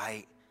and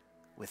right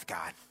with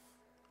God.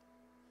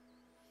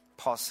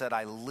 Paul said,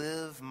 I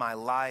live my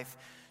life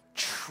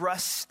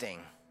trusting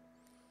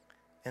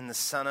in the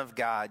Son of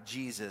God,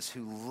 Jesus,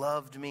 who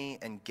loved me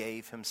and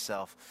gave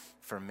himself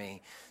for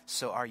me.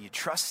 So are you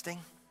trusting?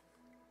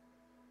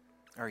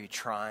 Are you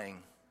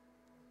trying?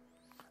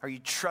 Are you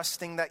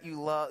trusting that you're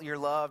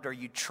loved? Or are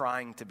you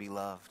trying to be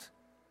loved?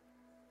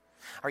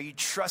 Are you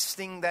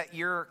trusting that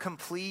you're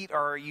complete?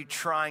 Or are you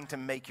trying to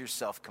make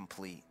yourself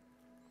complete?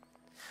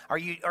 Are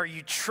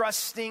you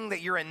trusting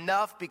that you're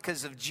enough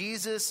because of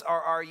Jesus?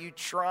 Or are you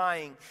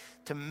trying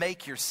to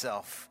make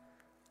yourself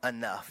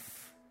enough?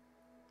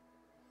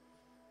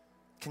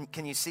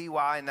 Can you see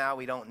why now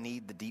we don't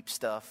need the deep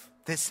stuff?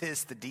 This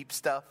is the deep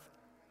stuff.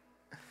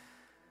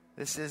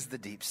 This is the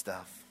deep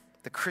stuff.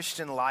 The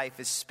Christian life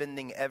is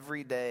spending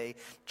every day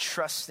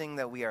trusting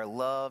that we are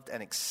loved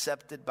and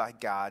accepted by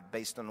God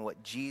based on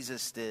what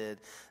Jesus did,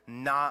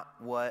 not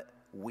what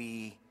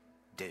we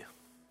do.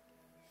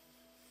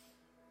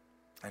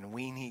 And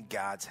we need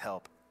God's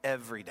help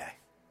every day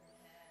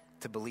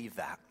to believe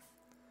that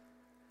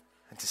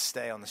and to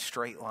stay on the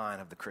straight line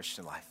of the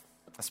Christian life.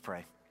 Let's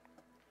pray.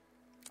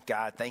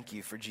 God, thank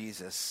you for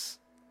Jesus.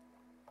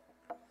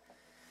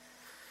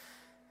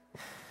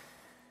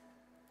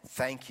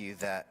 Thank you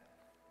that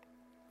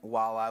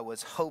while I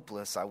was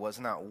hopeless, I was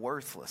not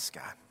worthless,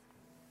 God.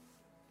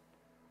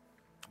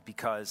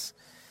 Because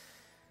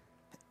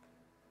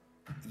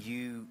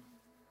you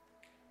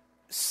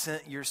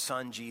sent your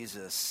son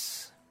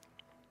Jesus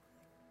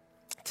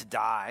to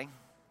die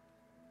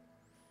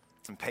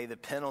and pay the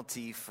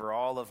penalty for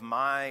all of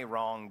my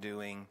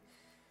wrongdoing.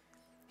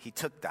 He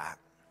took that.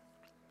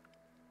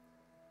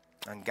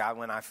 And God,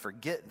 when I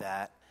forget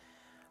that,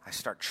 I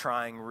start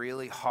trying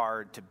really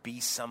hard to be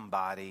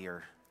somebody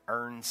or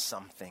earn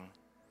something.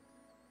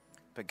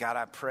 But God,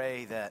 I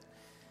pray that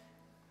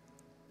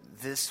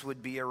this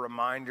would be a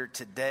reminder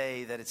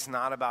today that it's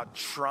not about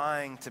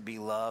trying to be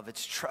loved,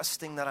 it's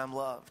trusting that I'm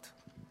loved.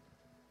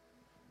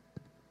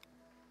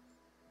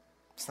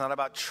 It's not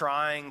about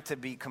trying to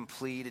be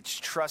complete, it's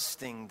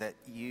trusting that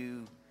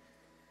you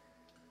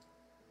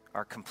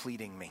are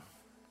completing me.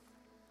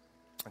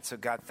 And so,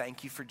 God,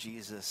 thank you for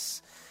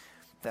Jesus,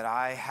 that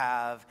I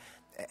have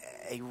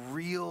a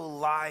real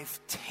life,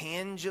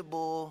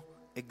 tangible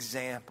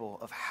example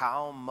of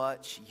how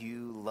much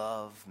you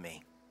love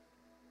me.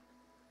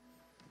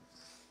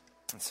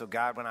 And so,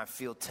 God, when I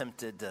feel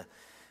tempted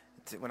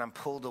when I'm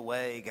pulled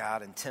away,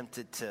 God, and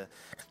tempted to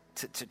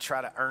to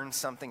try to earn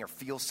something or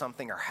feel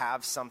something or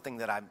have something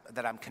that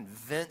I'm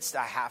convinced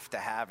I have to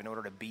have in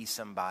order to be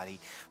somebody.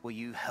 Will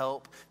you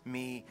help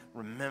me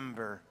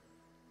remember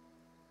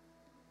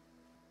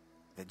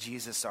that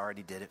Jesus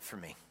already did it for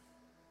me?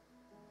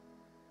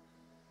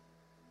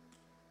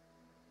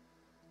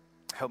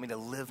 Help me to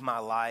live my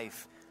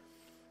life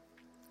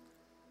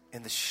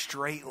in the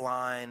straight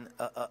line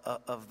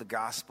of the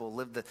gospel.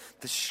 Live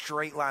the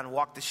straight line,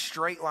 walk the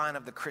straight line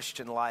of the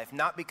Christian life.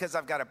 Not because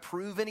I've got to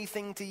prove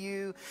anything to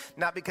you,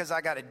 not because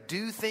I got to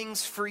do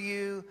things for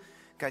you.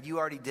 God, you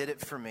already did it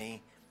for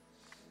me.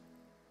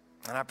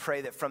 And I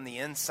pray that from the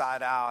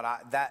inside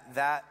out,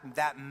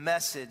 that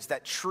message,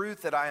 that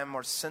truth that I am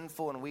more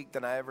sinful and weak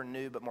than I ever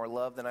knew, but more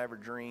loved than I ever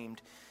dreamed,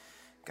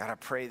 God, I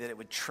pray that it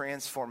would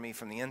transform me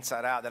from the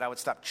inside out, that I would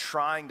stop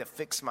trying to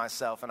fix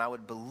myself and I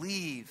would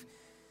believe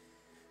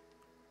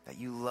that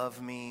you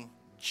love me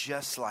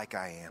just like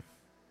I am.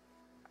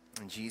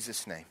 In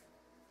Jesus' name,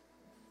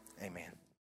 amen.